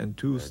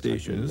 102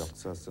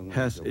 stations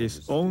has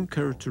its own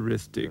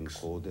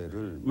characteristics,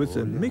 with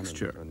a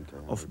mixture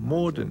of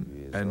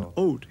modern and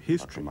old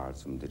history.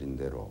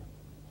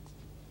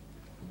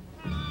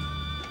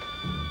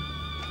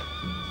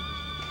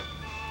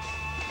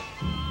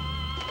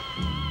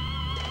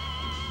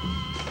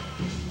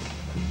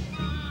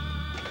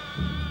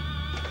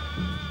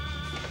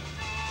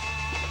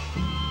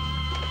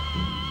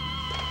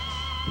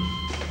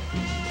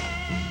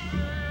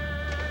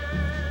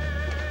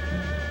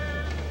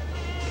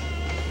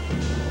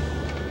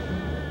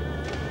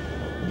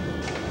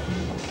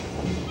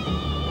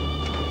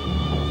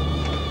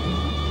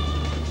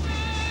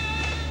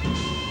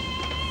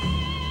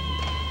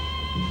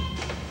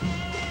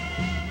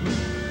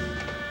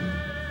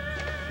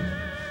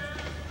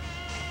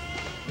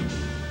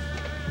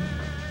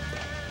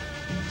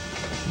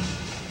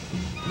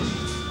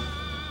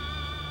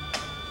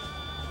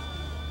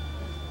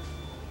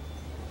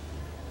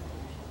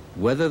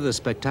 Whether the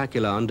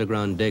spectacular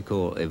underground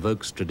decor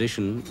evokes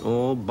tradition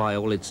or, by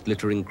all its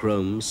glittering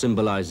chrome,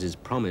 symbolizes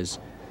promise,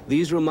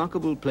 these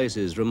remarkable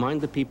places remind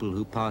the people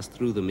who pass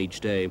through them each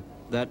day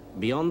that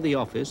beyond the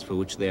office for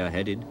which they are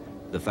headed,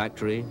 the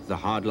factory, the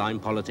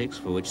hardline politics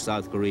for which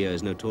South Korea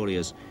is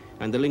notorious,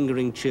 and the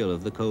lingering chill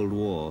of the Cold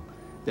War,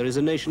 there is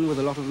a nation with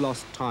a lot of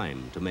lost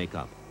time to make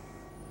up.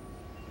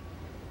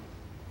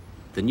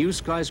 The new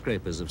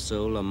skyscrapers of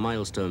Seoul are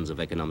milestones of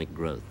economic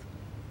growth.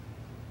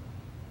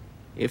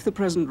 If the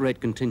present rate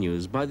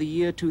continues, by the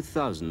year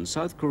 2000,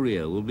 South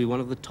Korea will be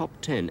one of the top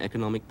 10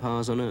 economic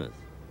powers on Earth.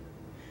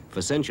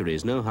 For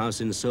centuries, no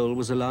house in Seoul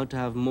was allowed to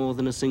have more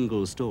than a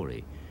single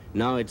story.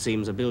 Now it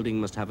seems a building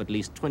must have at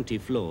least 20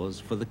 floors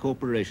for the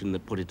corporation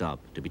that put it up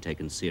to be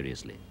taken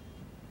seriously.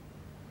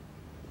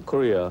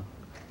 Korea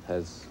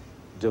has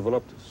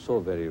developed so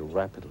very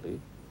rapidly.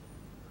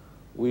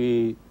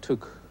 We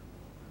took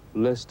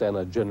less than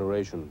a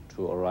generation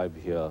to arrive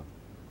here,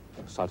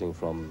 starting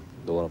from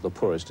one of the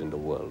poorest in the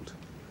world.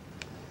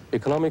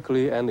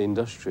 Economically and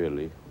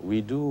industrially, we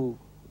do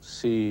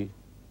see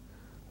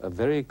a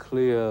very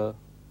clear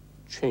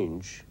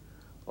change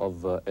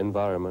of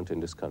environment in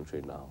this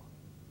country now.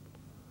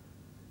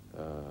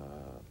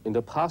 In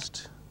the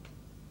past,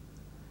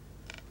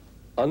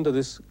 under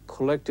this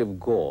collective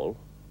goal,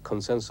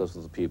 consensus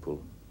of the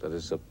people, that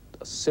is a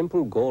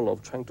simple goal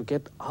of trying to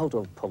get out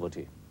of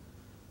poverty,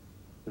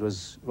 it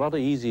was rather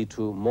easy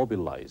to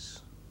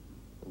mobilize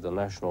the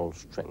national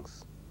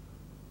strength.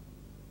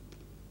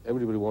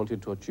 Everybody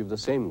wanted to achieve the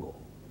same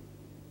goal.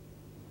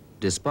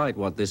 Despite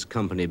what this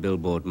company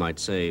billboard might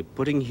say,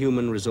 putting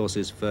human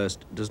resources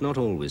first does not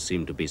always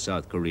seem to be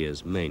South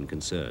Korea's main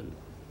concern.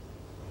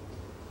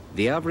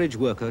 The average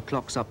worker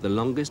clocks up the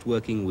longest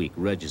working week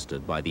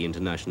registered by the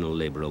International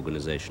Labour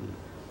Organization,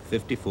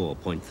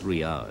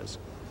 54.3 hours.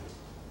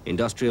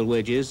 Industrial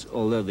wages,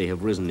 although they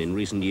have risen in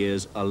recent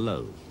years, are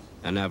low,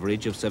 an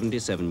average of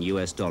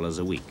 $77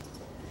 a week.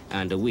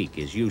 And a week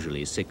is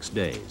usually 6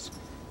 days,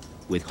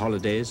 with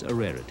holidays a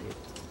rarity.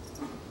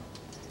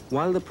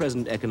 While the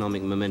present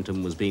economic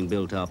momentum was being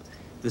built up,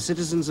 the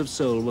citizens of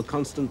Seoul were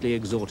constantly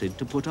exhorted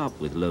to put up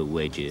with low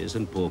wages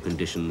and poor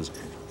conditions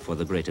for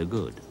the greater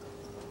good.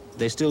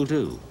 They still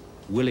do,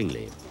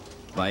 willingly.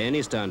 By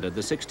any standard,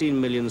 the 16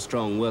 million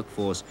strong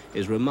workforce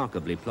is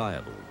remarkably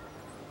pliable.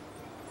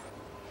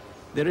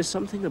 There is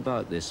something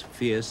about this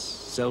fierce,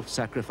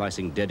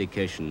 self-sacrificing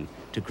dedication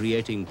to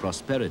creating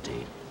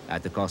prosperity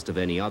at the cost of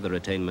any other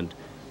attainment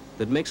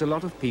that makes a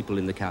lot of people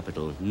in the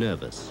capital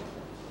nervous.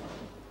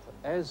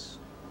 As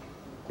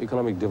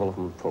economic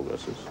development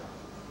progresses,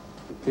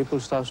 people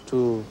start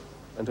to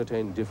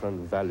entertain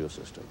different value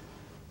systems.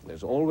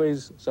 There's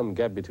always some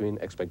gap between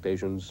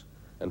expectations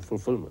and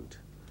fulfillment.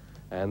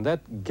 And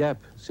that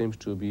gap seems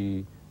to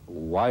be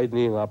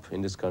widening up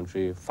in this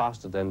country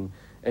faster than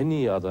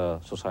any other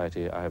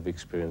society I have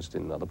experienced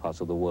in other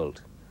parts of the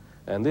world.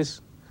 And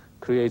this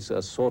creates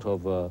a sort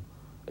of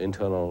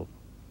internal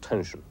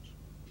tensions.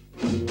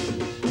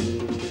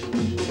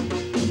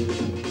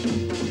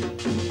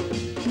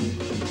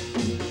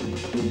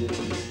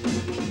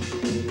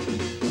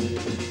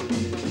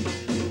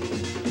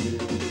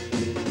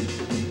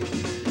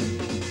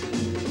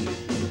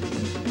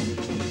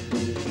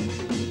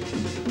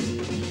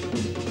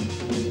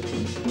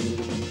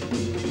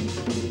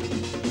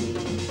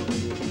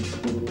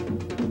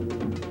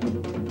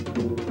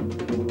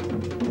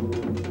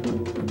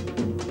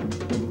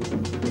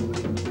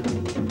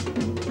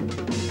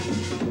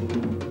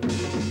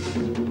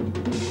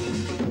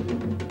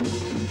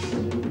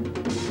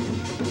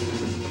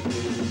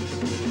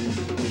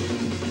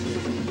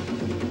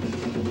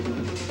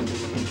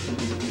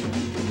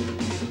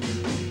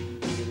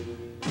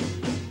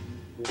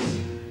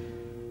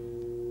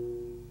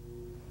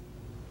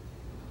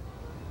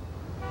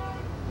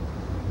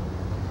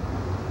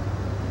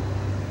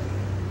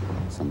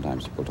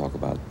 sometimes people talk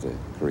about the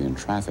Korean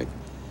traffic.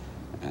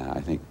 I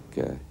think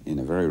in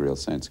a very real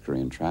sense,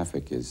 Korean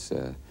traffic is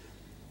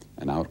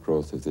an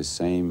outgrowth of this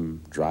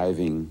same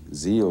driving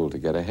zeal to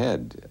get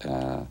ahead.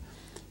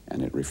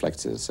 And it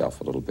reflects itself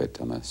a little bit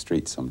on the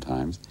street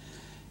sometimes.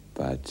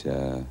 But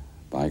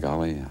by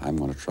golly, I'm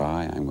going to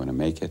try, I'm going to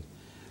make it.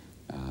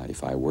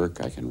 If I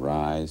work, I can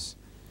rise.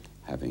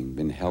 Having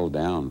been held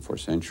down for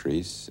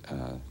centuries,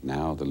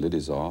 now the lid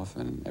is off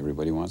and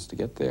everybody wants to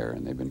get there,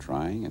 and they've been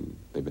trying and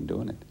they've been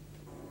doing it.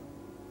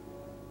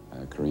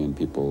 Korean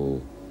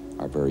people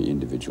are very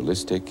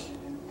individualistic,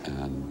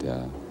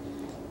 and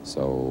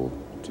so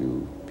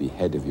to be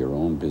head of your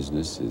own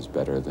business is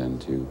better than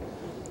to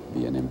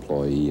be an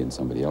employee in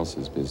somebody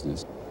else's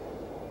business.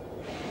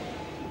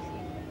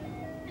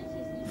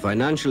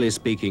 Financially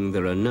speaking,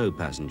 there are no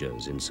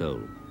passengers in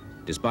Seoul.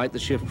 Despite the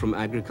shift from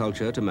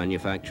agriculture to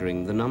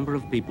manufacturing, the number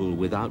of people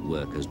without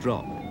work has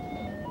dropped.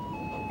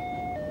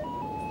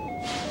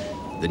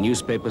 The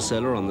newspaper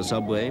seller on the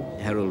subway,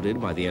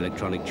 heralded by the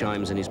electronic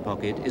chimes in his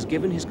pocket, is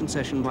given his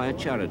concession by a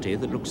charity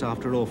that looks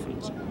after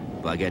orphans,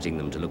 by getting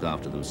them to look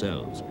after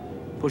themselves.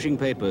 Pushing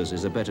papers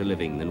is a better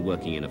living than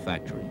working in a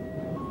factory.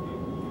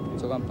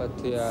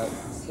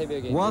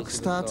 Work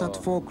starts at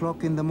 4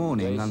 o'clock in the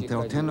morning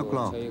until 10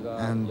 o'clock,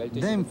 and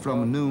then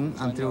from noon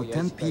until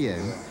 10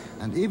 p.m.,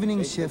 and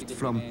evening shift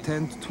from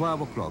 10 to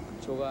 12 o'clock.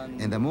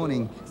 In the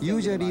morning,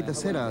 usually the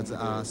sellers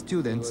are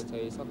students,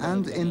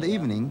 and in the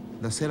evening,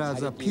 the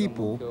sellers are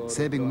people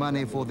saving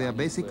money for their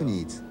basic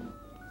needs.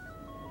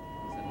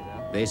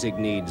 Basic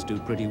needs do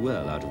pretty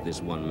well out of this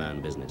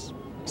one-man business.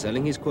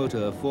 Selling his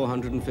quota of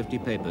 450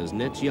 papers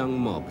nets young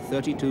Mok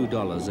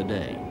 $32 a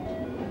day.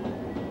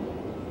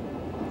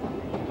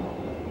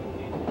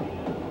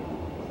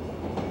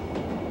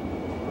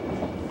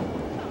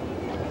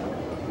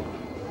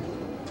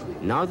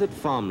 Now that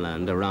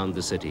farmland around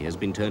the city has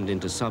been turned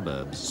into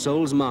suburbs,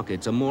 Seoul's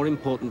markets are more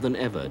important than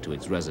ever to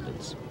its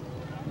residents.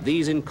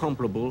 These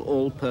incomparable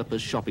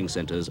all-purpose shopping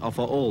centers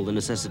offer all the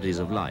necessities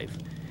of life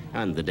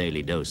and the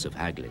daily dose of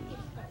haggling.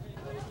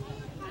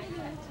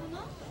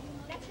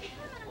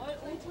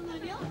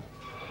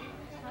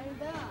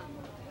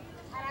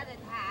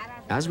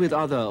 As with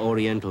other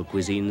Oriental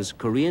cuisines,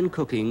 Korean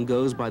cooking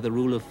goes by the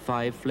rule of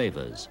 5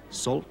 flavors: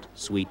 salt,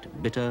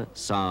 sweet, bitter,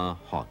 sour,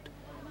 hot.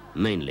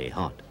 Mainly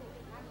hot.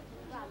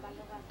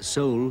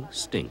 Seoul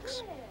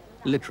stinks,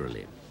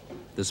 literally.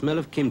 The smell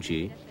of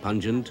kimchi,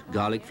 pungent,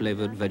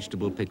 garlic-flavored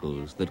vegetable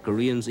pickles that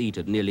Koreans eat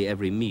at nearly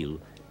every meal,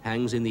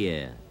 hangs in the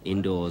air,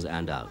 indoors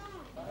and out.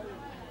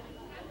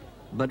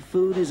 But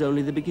food is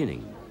only the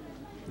beginning.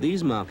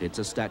 These markets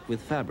are stacked with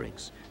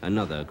fabrics,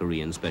 another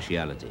Korean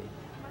speciality.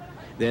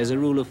 There's a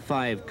rule of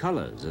 5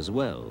 colors as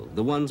well,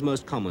 the ones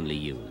most commonly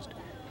used: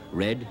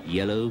 red,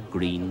 yellow,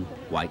 green,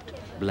 white,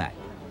 black.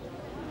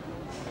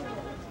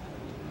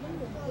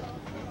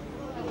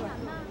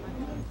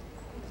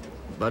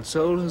 But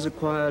Seoul has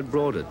acquired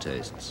broader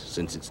tastes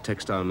since its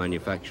textile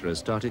manufacturers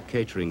started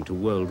catering to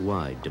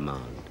worldwide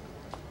demand.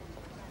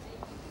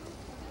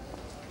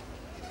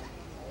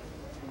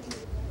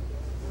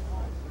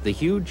 The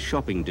huge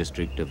shopping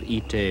district of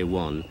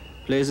Itaewon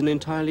plays an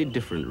entirely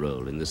different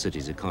role in the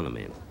city's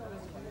economy.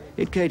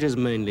 It caters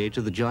mainly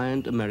to the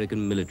giant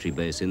American military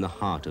base in the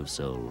heart of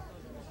Seoul,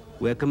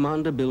 where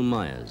Commander Bill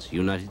Myers,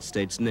 United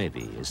States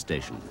Navy, is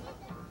stationed.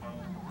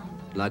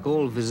 Like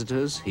all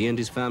visitors, he and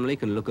his family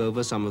can look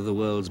over some of the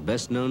world's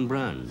best-known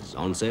brands,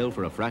 on sale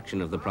for a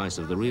fraction of the price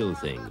of the real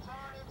thing.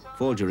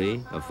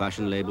 Forgery of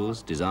fashion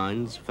labels,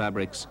 designs,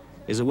 fabrics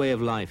is a way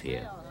of life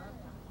here.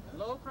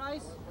 Low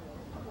price?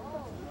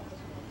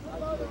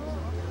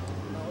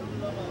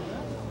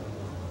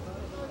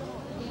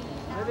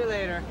 Maybe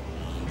later.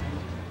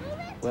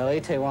 Well,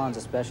 Itaewon's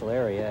a special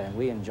area, and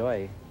we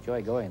enjoy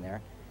going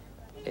there.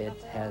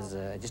 It has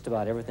just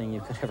about everything you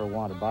could ever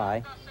want to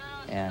buy,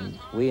 and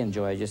we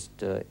enjoy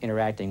just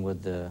interacting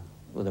with the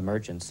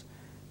merchants.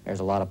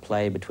 There's a lot of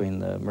play between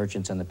the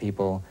merchants and the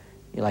people.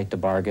 You like to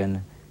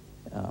bargain.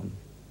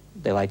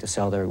 They like to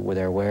sell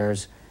their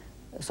wares.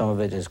 Some of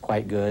it is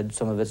quite good,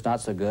 some of it's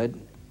not so good.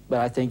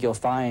 But I think you'll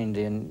find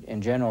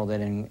in general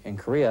that in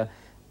Korea,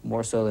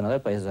 more so than other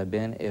places I've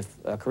been, if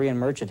a Korean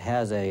merchant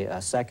has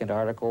a second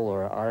article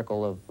or an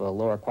article of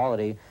lower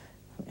quality,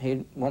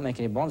 he won't make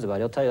any bones about it.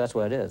 He'll tell you that's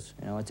what it is.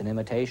 You know, it's an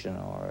imitation,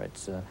 or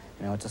it's you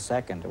know, it's a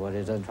second, or what it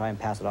is. Doesn't try and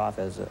pass it off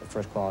as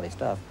first quality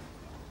stuff.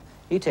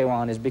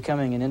 Itaewon is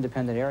becoming an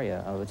independent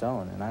area of its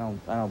own, and I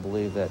don't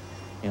believe that,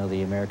 you know,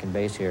 the American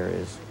base here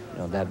is, you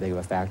know, that big of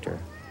a factor.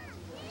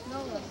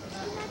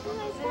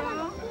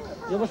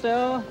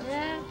 여보세요?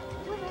 네.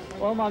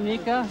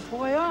 얼마입니까?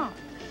 뭐요?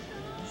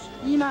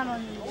 2만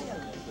원.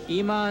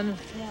 2만.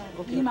 네.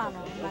 2만 원.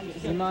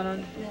 2만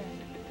원?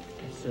 네.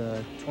 It's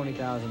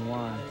 20,000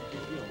 won.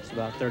 It's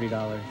about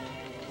 $30.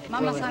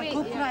 Mama-san,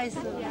 good price.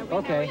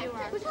 Okay.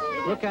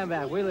 We'll come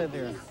back. We live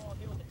here.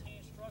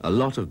 A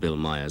lot of Bill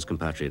Myers'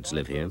 compatriots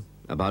live here,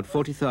 about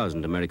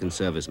 40,000 American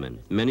servicemen,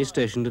 many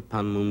stationed at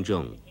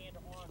Panmunjom.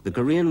 The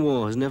Korean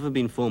War has never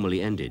been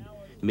formally ended,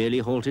 merely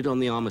halted on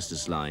the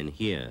armistice line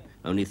here,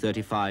 only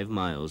 35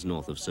 miles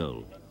north of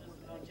Seoul.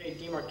 A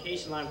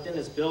demarcation line within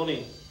this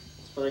building.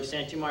 It's further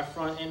extended to my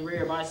front and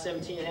rear by a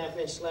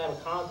 17.5-inch slab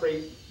of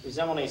concrete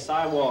resembling a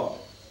sidewall.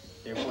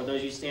 Therefore,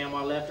 those you standing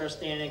on my left are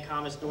standing in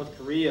Communist North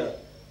Korea,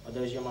 while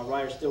those you on my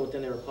right are still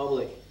within the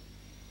Republic.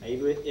 Now,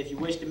 if you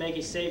wish to make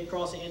a safe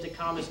crossing into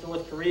Communist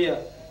North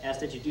Korea, ask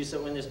that you do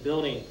so in this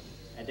building.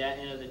 At that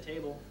end of the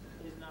table,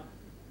 please not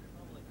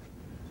public.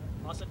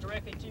 Also,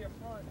 directly to your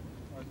front,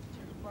 or to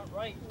your front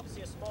right, you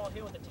see a small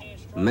hill with a tan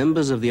stripe.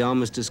 Members of the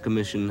Armistice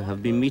Commission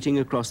have been meeting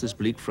across this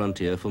bleak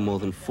frontier for more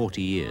than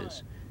 40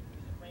 years.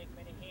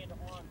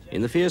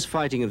 In the fierce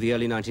fighting of the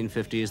early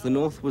 1950s, the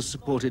North was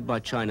supported by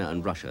China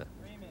and Russia.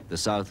 The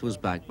South was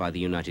backed by the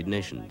United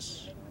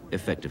Nations,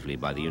 effectively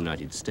by the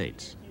United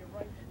States.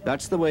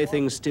 That's the way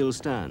things still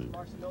stand.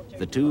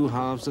 The two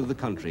halves of the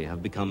country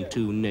have become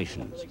two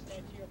nations.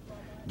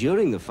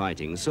 During the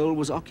fighting, Seoul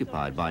was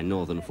occupied by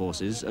northern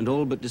forces and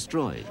all but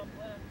destroyed.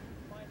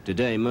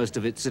 Today, most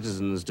of its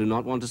citizens do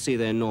not want to see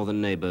their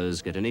northern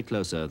neighbors get any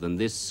closer than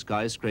this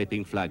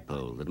skyscraping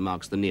flagpole that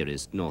marks the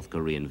nearest North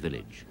Korean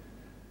village.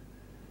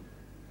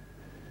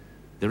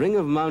 The ring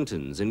of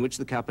mountains in which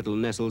the capital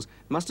nestles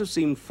must have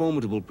seemed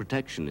formidable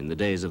protection in the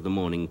days of the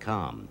morning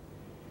calm.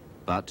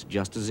 But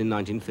just as in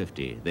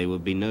 1950, there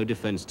would be no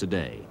defense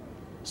today.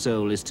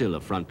 Seoul is still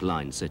a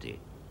front-line city.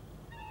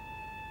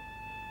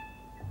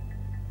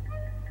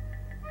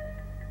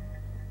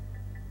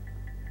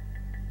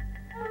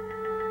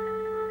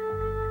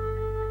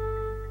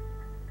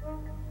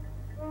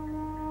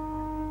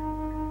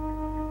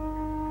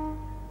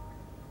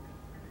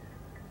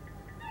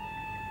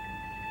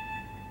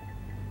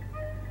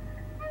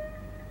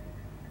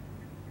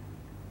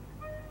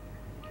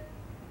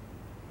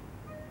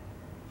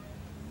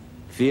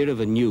 Fear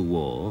of a new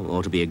war,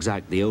 or to be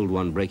exact, the old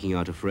one breaking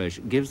out afresh,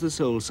 gives the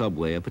Seoul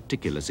subway a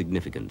particular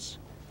significance.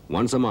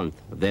 Once a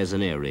month, there's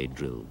an air raid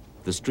drill.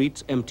 The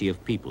streets empty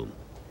of people.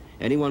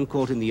 Anyone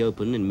caught in the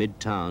open in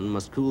mid-town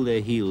must cool their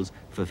heels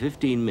for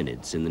 15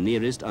 minutes in the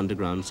nearest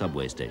underground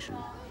subway station.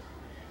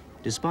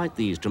 Despite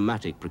these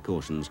dramatic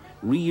precautions,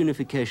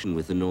 reunification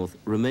with the North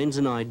remains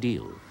an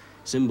ideal,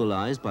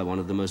 symbolized by one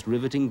of the most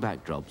riveting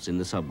backdrops in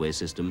the subway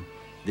system,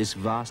 this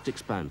vast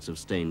expanse of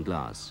stained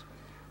glass.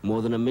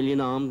 More than 1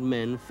 million armed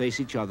men face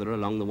each other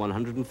along the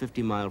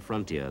 150-mile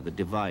frontier that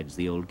divides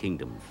the Old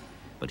Kingdom.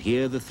 But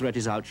here the threat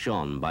is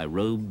outshone by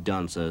robed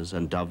dancers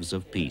and doves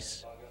of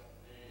peace.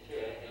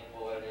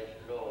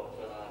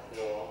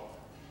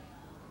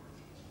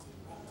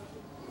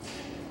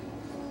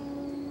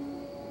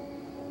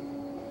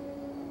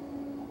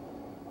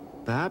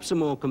 Perhaps a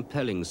more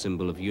compelling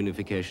symbol of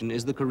unification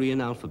is the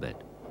Korean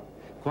alphabet.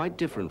 Quite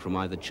different from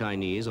either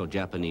Chinese or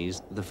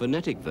Japanese, the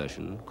phonetic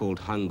version, called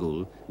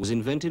Hangul, was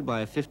invented by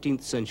a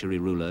 15th century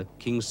ruler,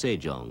 King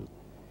Sejong.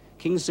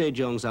 King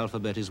Sejong's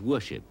alphabet is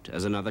worshipped,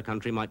 as another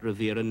country might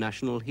revere a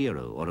national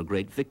hero or a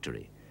great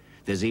victory.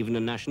 There's even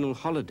a national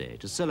holiday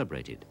to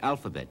celebrate it,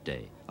 Alphabet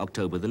Day,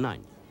 October the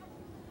 9th.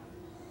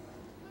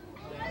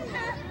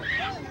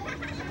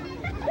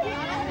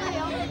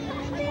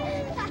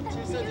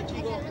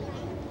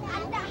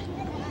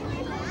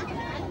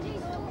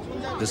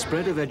 The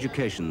spread of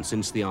education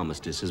since the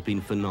armistice has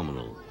been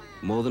phenomenal.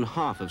 More than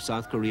half of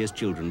South Korea's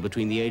children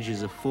between the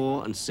ages of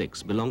 4 and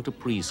 6 belong to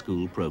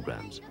preschool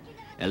programs.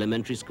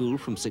 Elementary school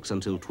from 6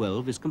 until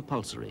 12 is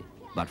compulsory,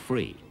 but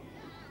free.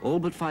 All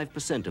but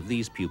 5% of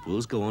these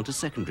pupils go on to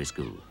secondary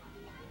school.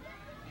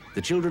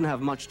 The children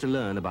have much to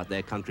learn about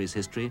their country's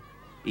history,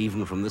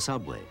 even from the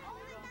subway.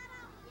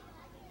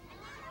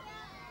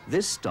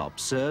 This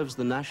stop serves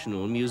the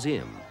National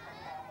Museum.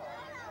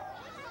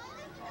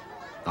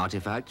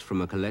 Artifacts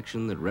from a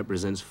collection that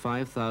represents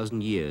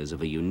 5,000 years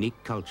of a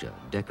unique culture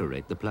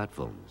decorate the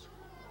platforms.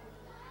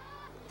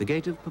 The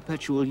gate of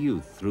perpetual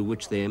youth through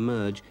which they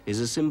emerge is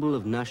a symbol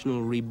of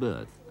national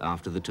rebirth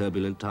after the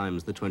turbulent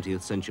times the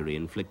 20th century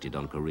inflicted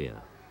on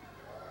Korea.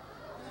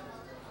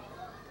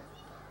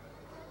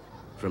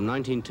 From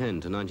 1910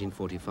 to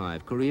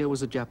 1945, Korea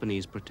was a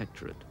Japanese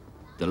protectorate.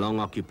 The long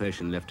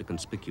occupation left a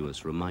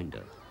conspicuous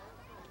reminder.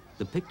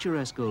 The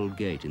picturesque old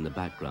gate in the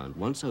background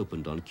once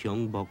opened on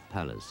Gyeongbok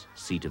Palace,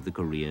 seat of the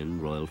Korean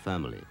royal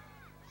family.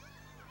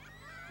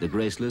 The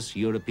graceless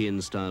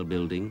European-style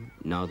building,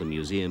 now the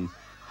museum,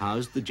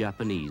 housed the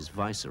Japanese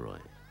viceroy.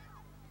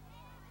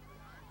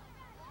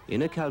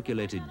 In a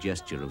calculated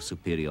gesture of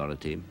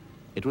superiority,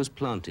 it was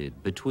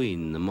planted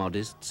between the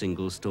modest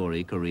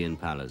single-story Korean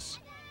palace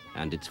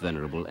and its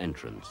venerable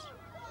entrance.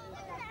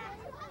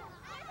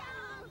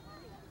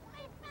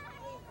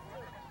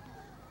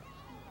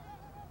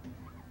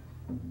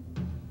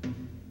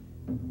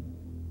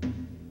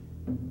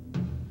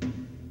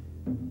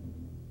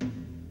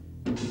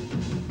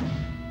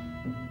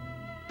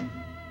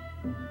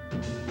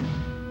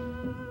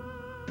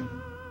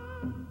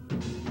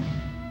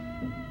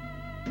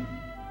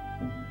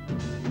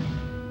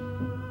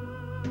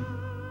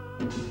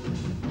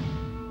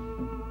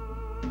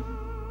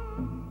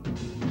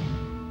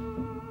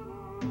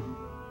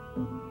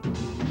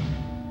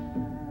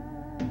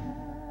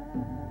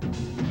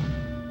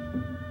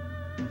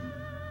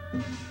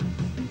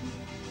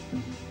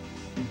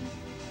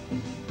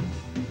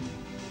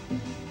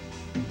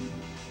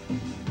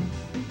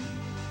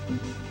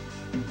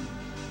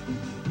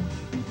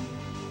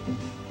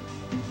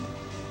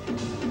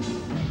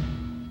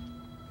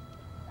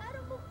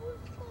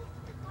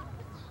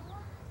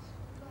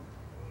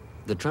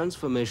 The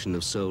transformation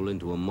of Seoul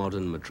into a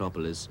modern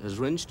metropolis has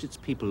wrenched its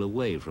people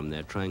away from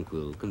their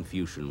tranquil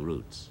Confucian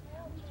roots.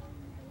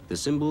 The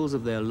symbols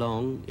of their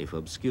long, if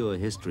obscure,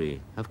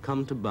 history have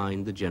come to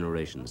bind the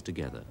generations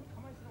together.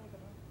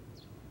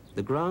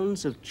 The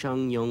grounds of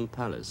Changyong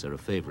Palace are a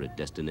favorite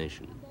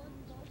destination.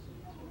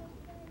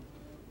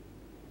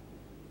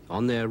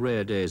 On their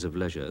rare days of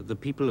leisure, the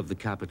people of the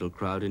capital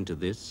crowd into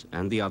this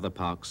and the other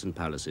parks and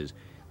palaces,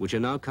 which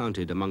are now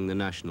counted among the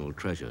national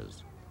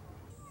treasures.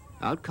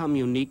 Out come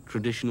unique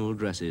traditional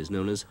dresses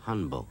known as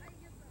hanbok.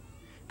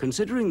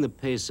 Considering the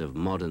pace of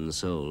modern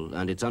Seoul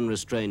and its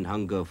unrestrained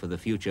hunger for the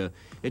future,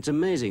 it's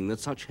amazing that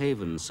such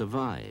havens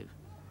survive.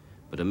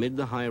 But amid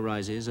the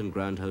high-rises and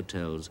grand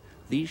hotels,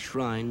 these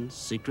shrines,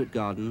 secret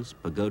gardens,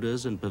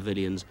 pagodas and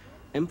pavilions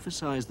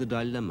emphasize the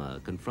dilemma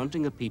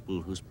confronting a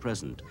people whose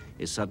present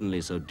is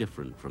suddenly so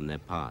different from their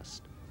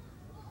past.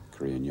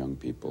 Korean young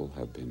people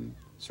have been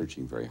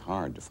searching very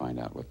hard to find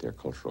out what their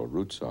cultural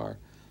roots are.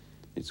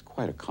 It's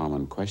quite a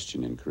common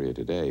question in Korea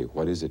today.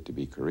 What is it to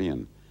be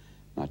Korean?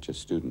 Not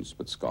just students,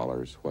 but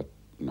scholars. What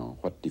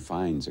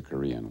defines a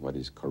Korean? What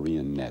is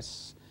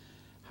Koreanness?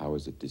 How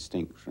is it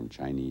distinct from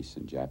Chinese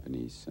and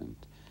Japanese and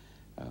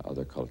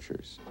other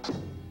cultures?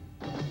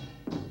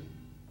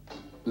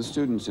 The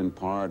students, in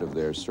part of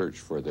their search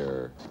for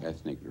their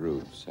ethnic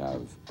roots,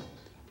 have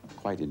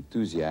quite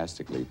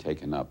enthusiastically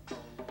taken up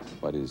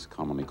what is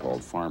commonly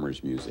called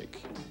farmers'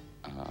 music.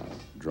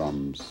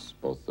 Drums,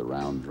 both the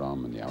round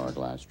drum and the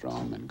hourglass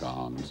drum, and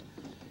gongs,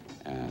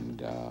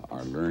 and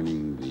are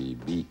learning the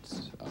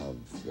beats of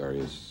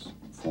various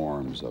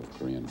forms of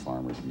Korean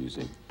farmers'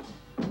 music.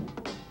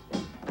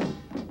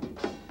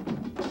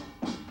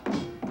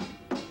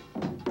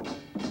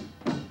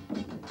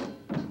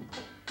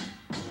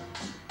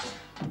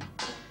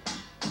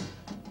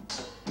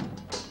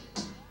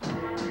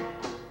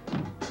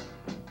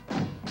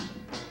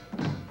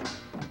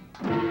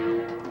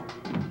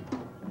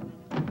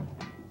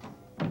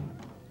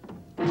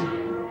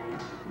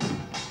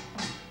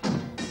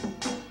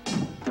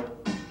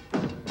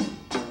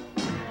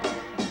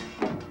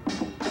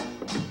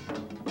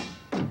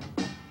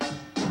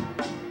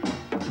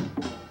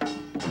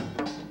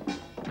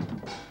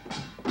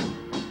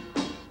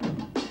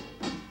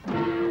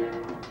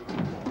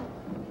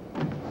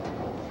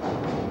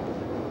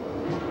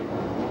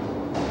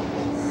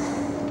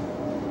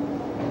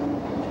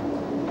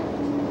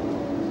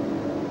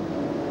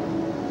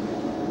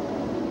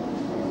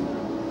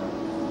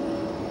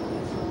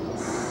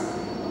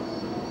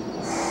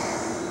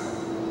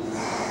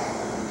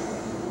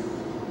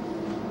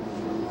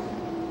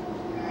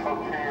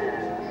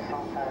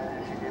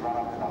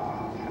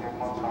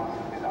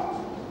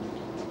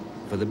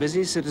 For the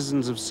busy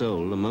citizens of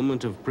Seoul, a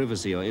moment of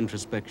privacy or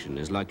introspection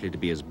is likely to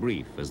be as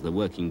brief as the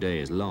working day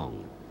is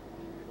long.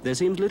 There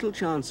seems little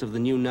chance of the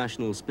new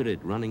national spirit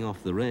running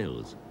off the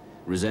rails.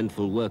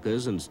 Resentful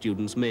workers and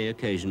students may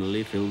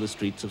occasionally fill the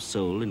streets of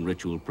Seoul in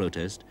ritual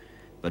protest,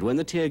 but when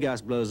the tear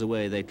gas blows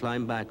away, they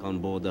climb back on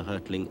board the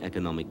hurtling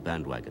economic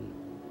bandwagon.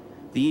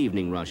 The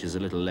evening rush is a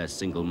little less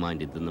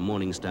single-minded than the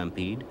morning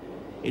stampede.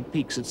 It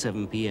peaks at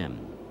 7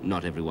 p.m.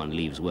 Not everyone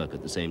leaves work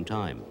at the same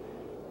time.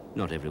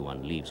 Not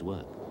everyone leaves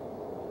work.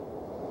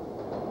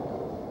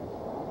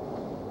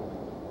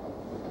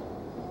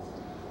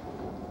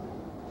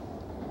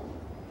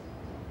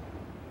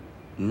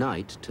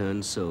 Night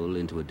turns Seoul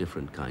into a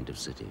different kind of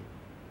city.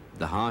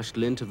 The harsh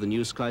glint of the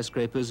new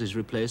skyscrapers is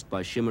replaced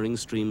by shimmering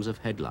streams of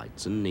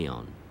headlights and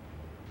neon.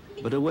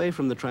 But away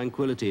from the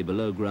tranquility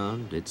below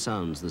ground, it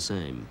sounds the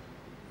same.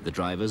 The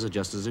drivers are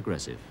just as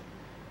aggressive.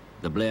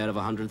 The blare of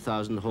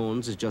 100,000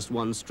 horns is just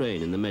one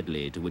strain in the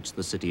medley to which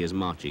the city is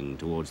marching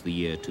towards the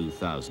year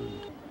 2000.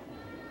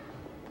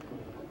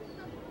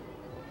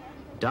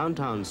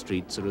 Downtown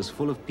streets are as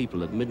full of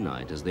people at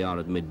midnight as they are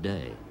at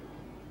midday.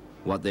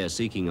 What they're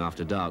seeking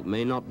after dark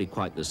may not be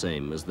quite the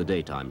same as the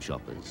daytime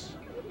shoppers,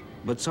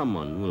 but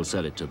someone will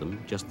sell it to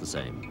them just the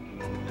same.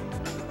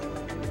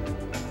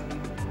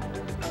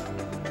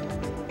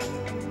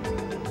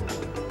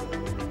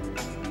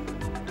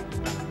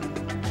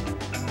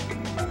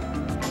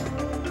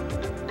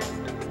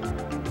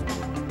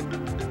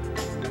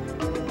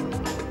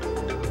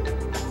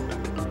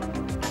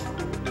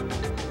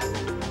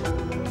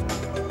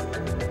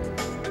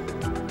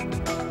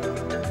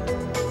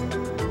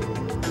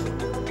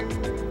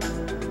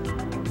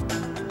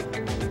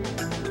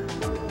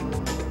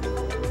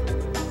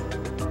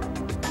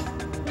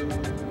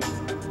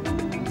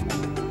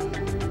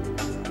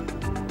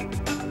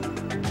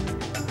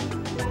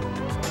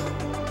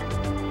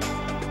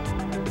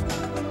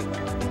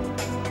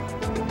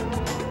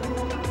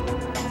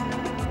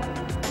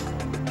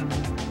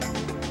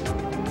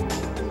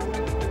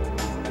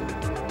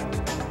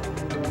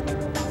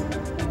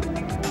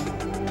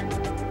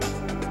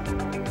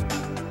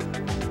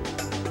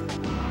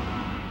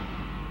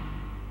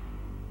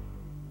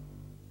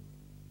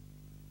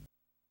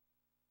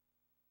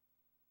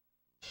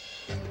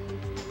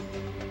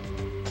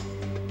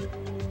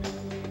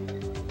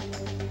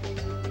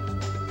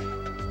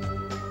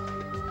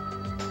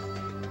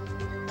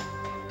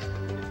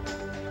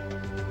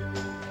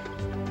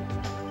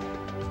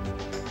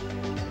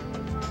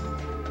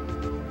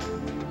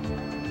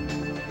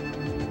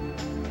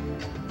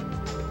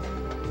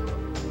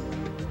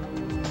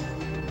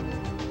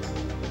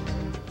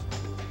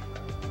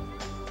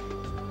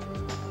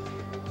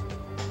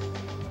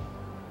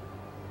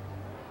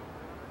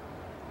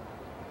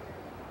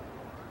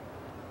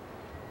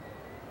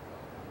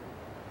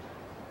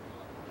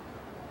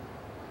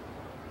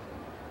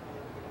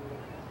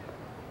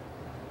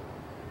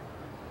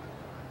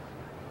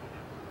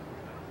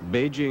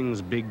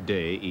 Beijing's big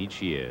day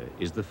each year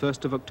is the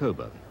 1st of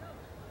October.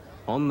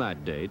 On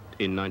that date,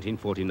 in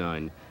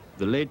 1949,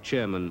 the late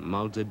chairman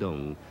Mao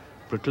Zedong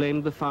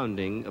proclaimed the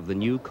founding of the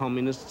new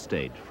communist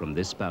state from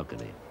this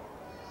balcony.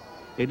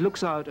 It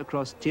looks out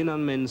across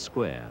Tiananmen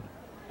Square,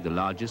 the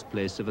largest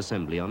place of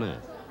assembly on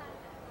earth.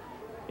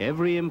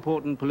 Every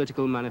important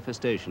political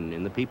manifestation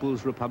in the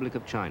People's Republic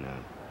of China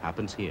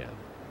happens here.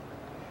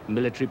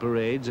 Military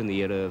parades in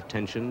the era of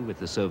tension with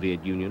the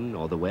Soviet Union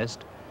or the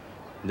West,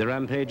 the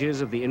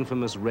rampages of the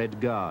infamous Red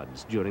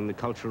Guards during the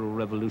Cultural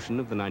Revolution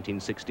of the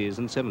 1960s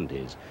and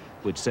 70s,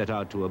 which set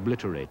out to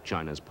obliterate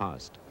China's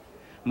past.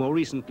 More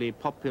recently,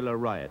 popular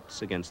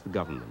riots against the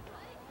government.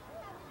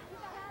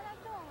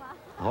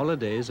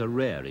 Holidays are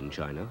rare in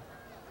China,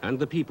 and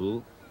the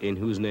people, in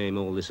whose name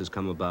all this has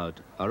come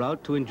about, are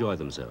out to enjoy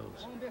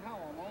themselves.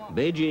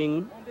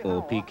 Beijing,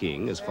 or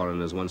Peking as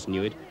foreigners once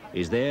knew it,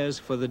 is theirs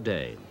for the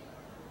day.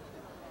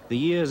 The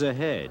years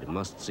ahead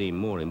must seem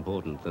more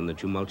important than the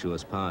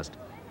tumultuous past.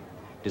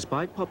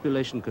 Despite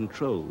population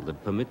control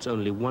that permits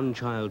only one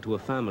child to a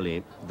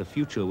family, the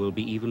future will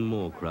be even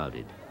more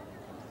crowded.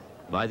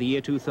 By the year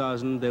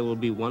 2000, there will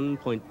be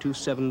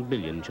 1.27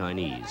 billion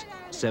Chinese,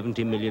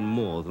 70 million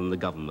more than the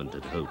government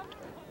had hoped.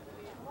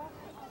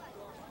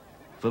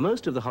 For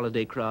most of the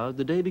holiday crowd,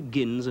 the day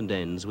begins and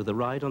ends with a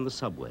ride on the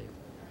subway.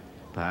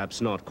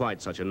 Perhaps not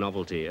quite such a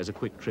novelty as a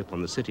quick trip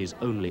on the city's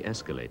only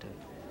escalator.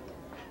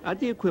 At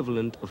the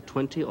equivalent of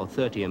 20 or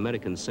 30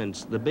 American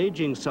cents, the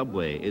Beijing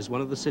subway is one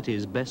of the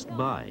city's best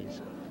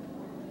buys.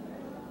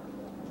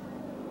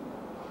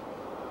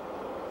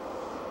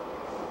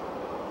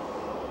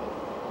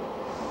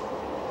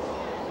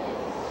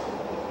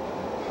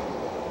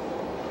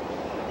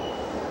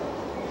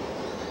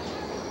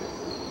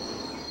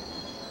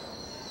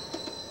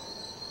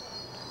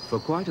 For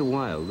quite a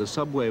while, the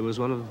subway was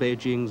one of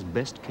Beijing's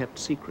best-kept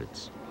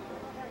secrets.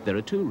 There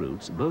are two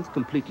routes, both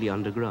completely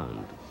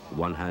underground.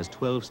 One has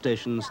 12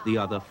 stations, the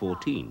other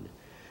 14.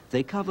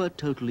 They cover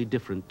totally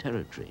different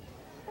territory.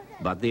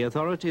 But the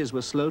authorities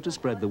were slow to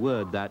spread the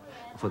word that,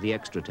 for the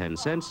extra 10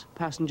 cents,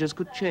 passengers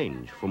could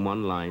change from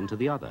one line to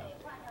the other.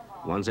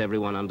 Once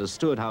everyone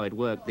understood how it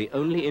worked, the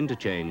only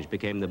interchange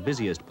became the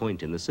busiest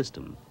point in the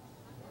system.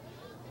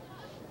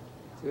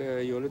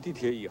 The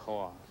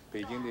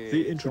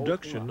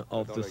introduction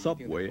of the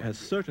subway has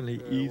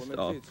certainly eased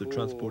up the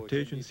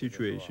transportation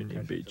situation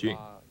in Beijing.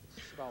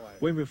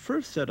 When we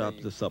first set up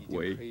the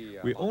subway,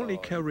 we only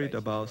carried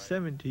about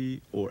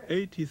 70 or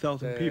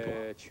 80,000 people.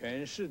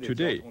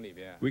 Today,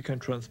 we can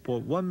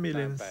transport 1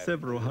 million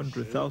several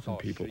hundred thousand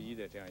people.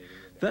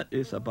 That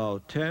is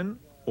about 10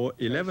 or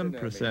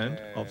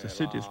 11% of the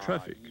city's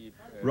traffic,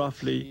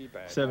 roughly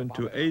 7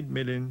 to 8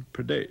 million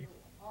per day.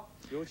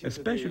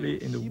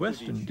 Especially in the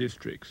western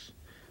districts,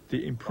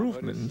 the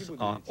improvements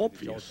are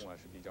obvious.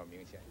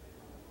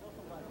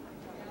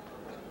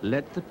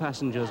 Let the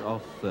passengers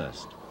off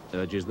first,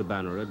 urges the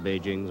banner at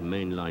Beijing's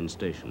main line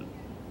station.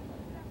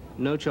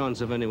 No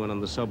chance of anyone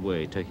on the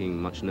subway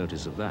taking much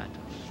notice of that.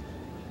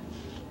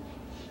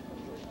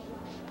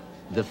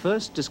 The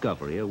first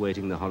discovery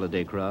awaiting the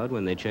holiday crowd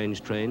when they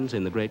change trains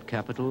in the great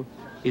capital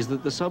is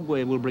that the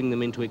subway will bring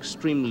them into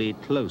extremely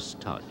close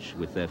touch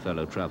with their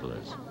fellow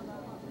travelers.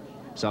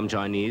 Some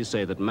Chinese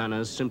say that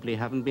manners simply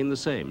haven't been the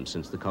same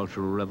since the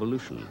Cultural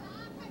Revolution.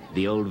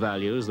 The old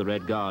values the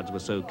Red Guards were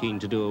so keen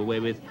to do away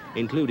with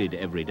included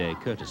everyday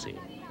courtesy.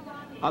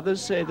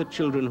 Others say that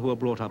children who are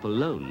brought up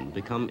alone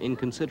become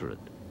inconsiderate.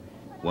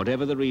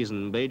 Whatever the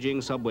reason,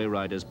 Beijing subway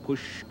riders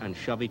push and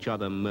shove each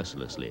other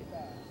mercilessly,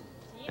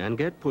 and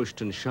get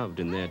pushed and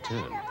shoved in their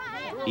turn,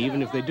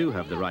 even if they do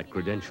have the right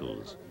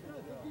credentials.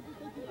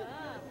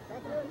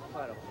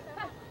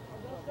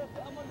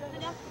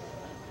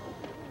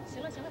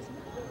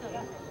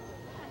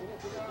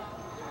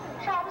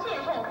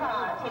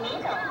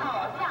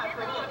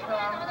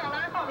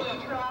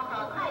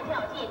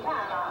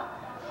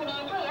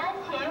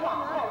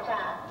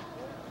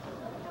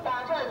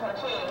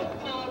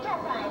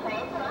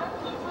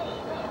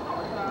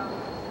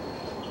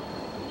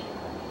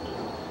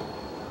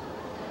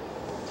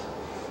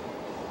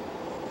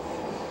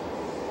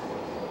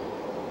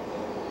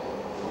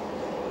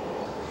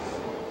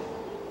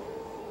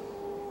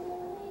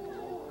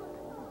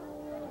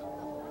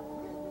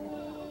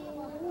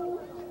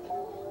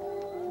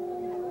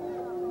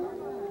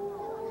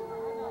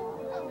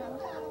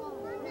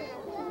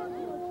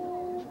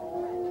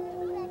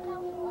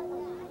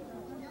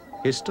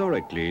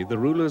 Historically, the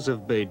rulers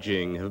of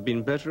Beijing have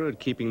been better at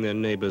keeping their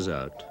neighbors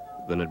out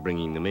than at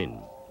bringing them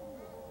in.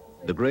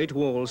 The Great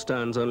Wall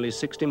stands only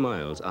 60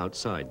 miles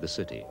outside the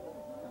city.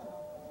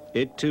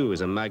 It too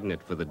is a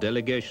magnet for the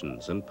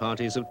delegations and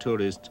parties of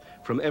tourists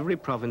from every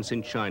province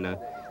in China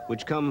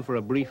which come for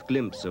a brief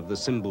glimpse of the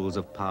symbols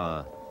of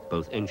power,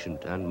 both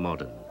ancient and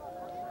modern.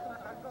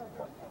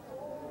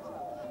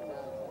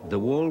 The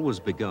wall was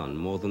begun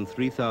more than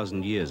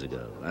 3,000 years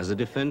ago as a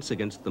defense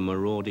against the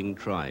marauding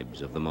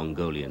tribes of the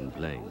Mongolian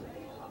plain.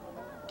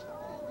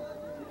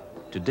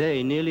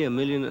 Today, nearly 1.5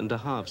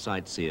 million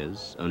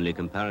sightseers, only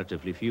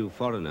comparatively few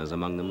foreigners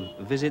among them,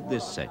 visit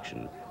this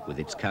section with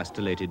its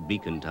castellated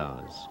beacon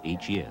towers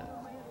each year.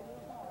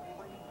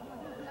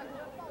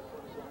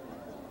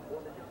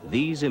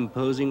 These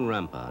imposing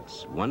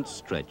ramparts once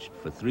stretched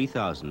for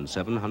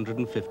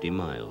 3,750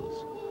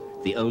 miles,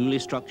 the only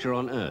structure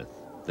on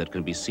Earth that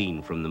can be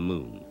seen from the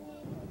moon.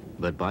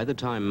 But by the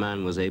time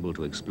man was able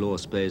to explore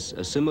space,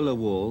 a similar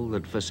wall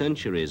that for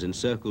centuries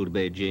encircled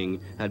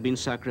Beijing had been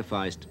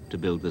sacrificed to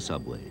build the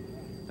subway.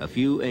 A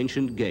few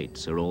ancient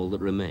gates are all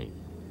that remain.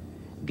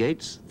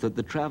 Gates that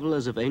the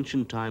travelers of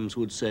ancient times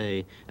would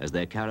say, as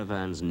their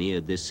caravans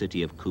neared this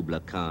city of Kubla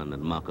Khan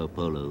and Marco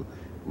Polo,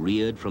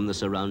 reared from the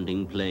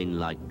surrounding plain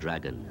like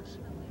dragons.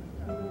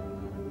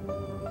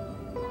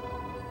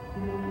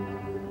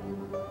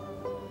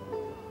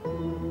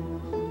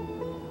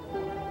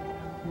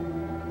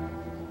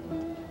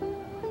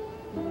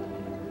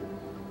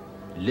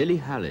 Lily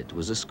Hallett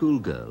was a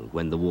schoolgirl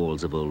when the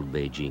walls of old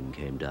Beijing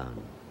came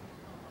down.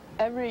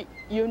 Every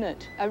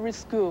unit, every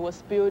school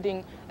was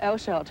building air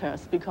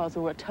shelters because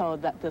we were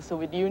told that the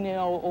Soviet Union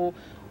or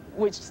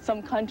which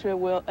some country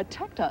will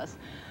attack us.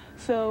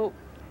 So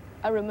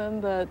I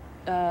remember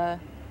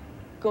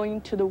going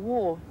to the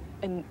wall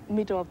in the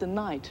middle of the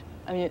night.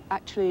 I mean,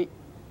 actually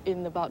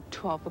in about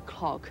 12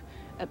 o'clock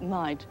at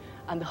night,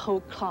 and the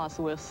whole class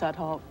will set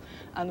off.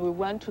 And we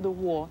went to the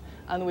wall,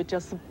 and we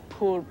just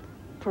pull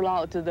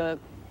out the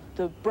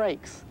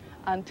bricks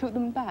and took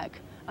them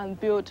back and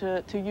built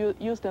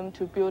use them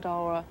to build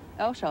our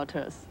air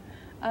shelters.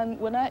 And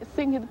when I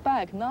think it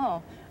back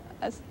now,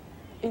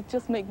 it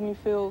just makes me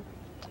feel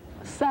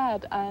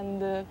sad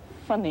and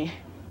funny.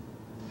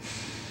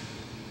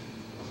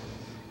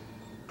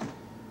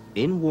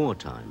 In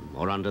wartime,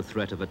 or under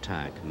threat of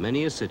attack,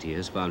 many a city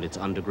has found its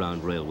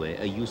underground railway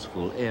a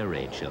useful air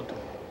raid shelter.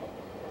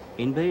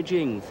 In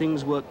Beijing,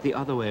 things worked the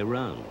other way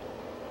around.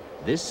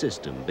 This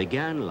system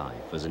began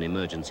life as an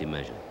emergency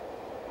measure.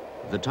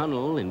 The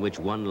tunnel in which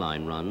one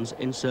line runs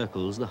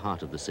encircles the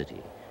heart of the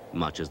city,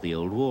 much as the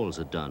old walls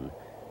had done.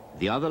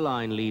 The other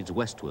line leads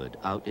westward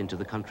out into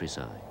the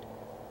countryside.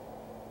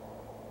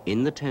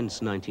 In the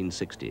tense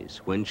 1960s,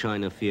 when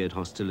China feared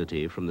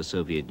hostility from the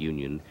Soviet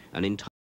Union, an entire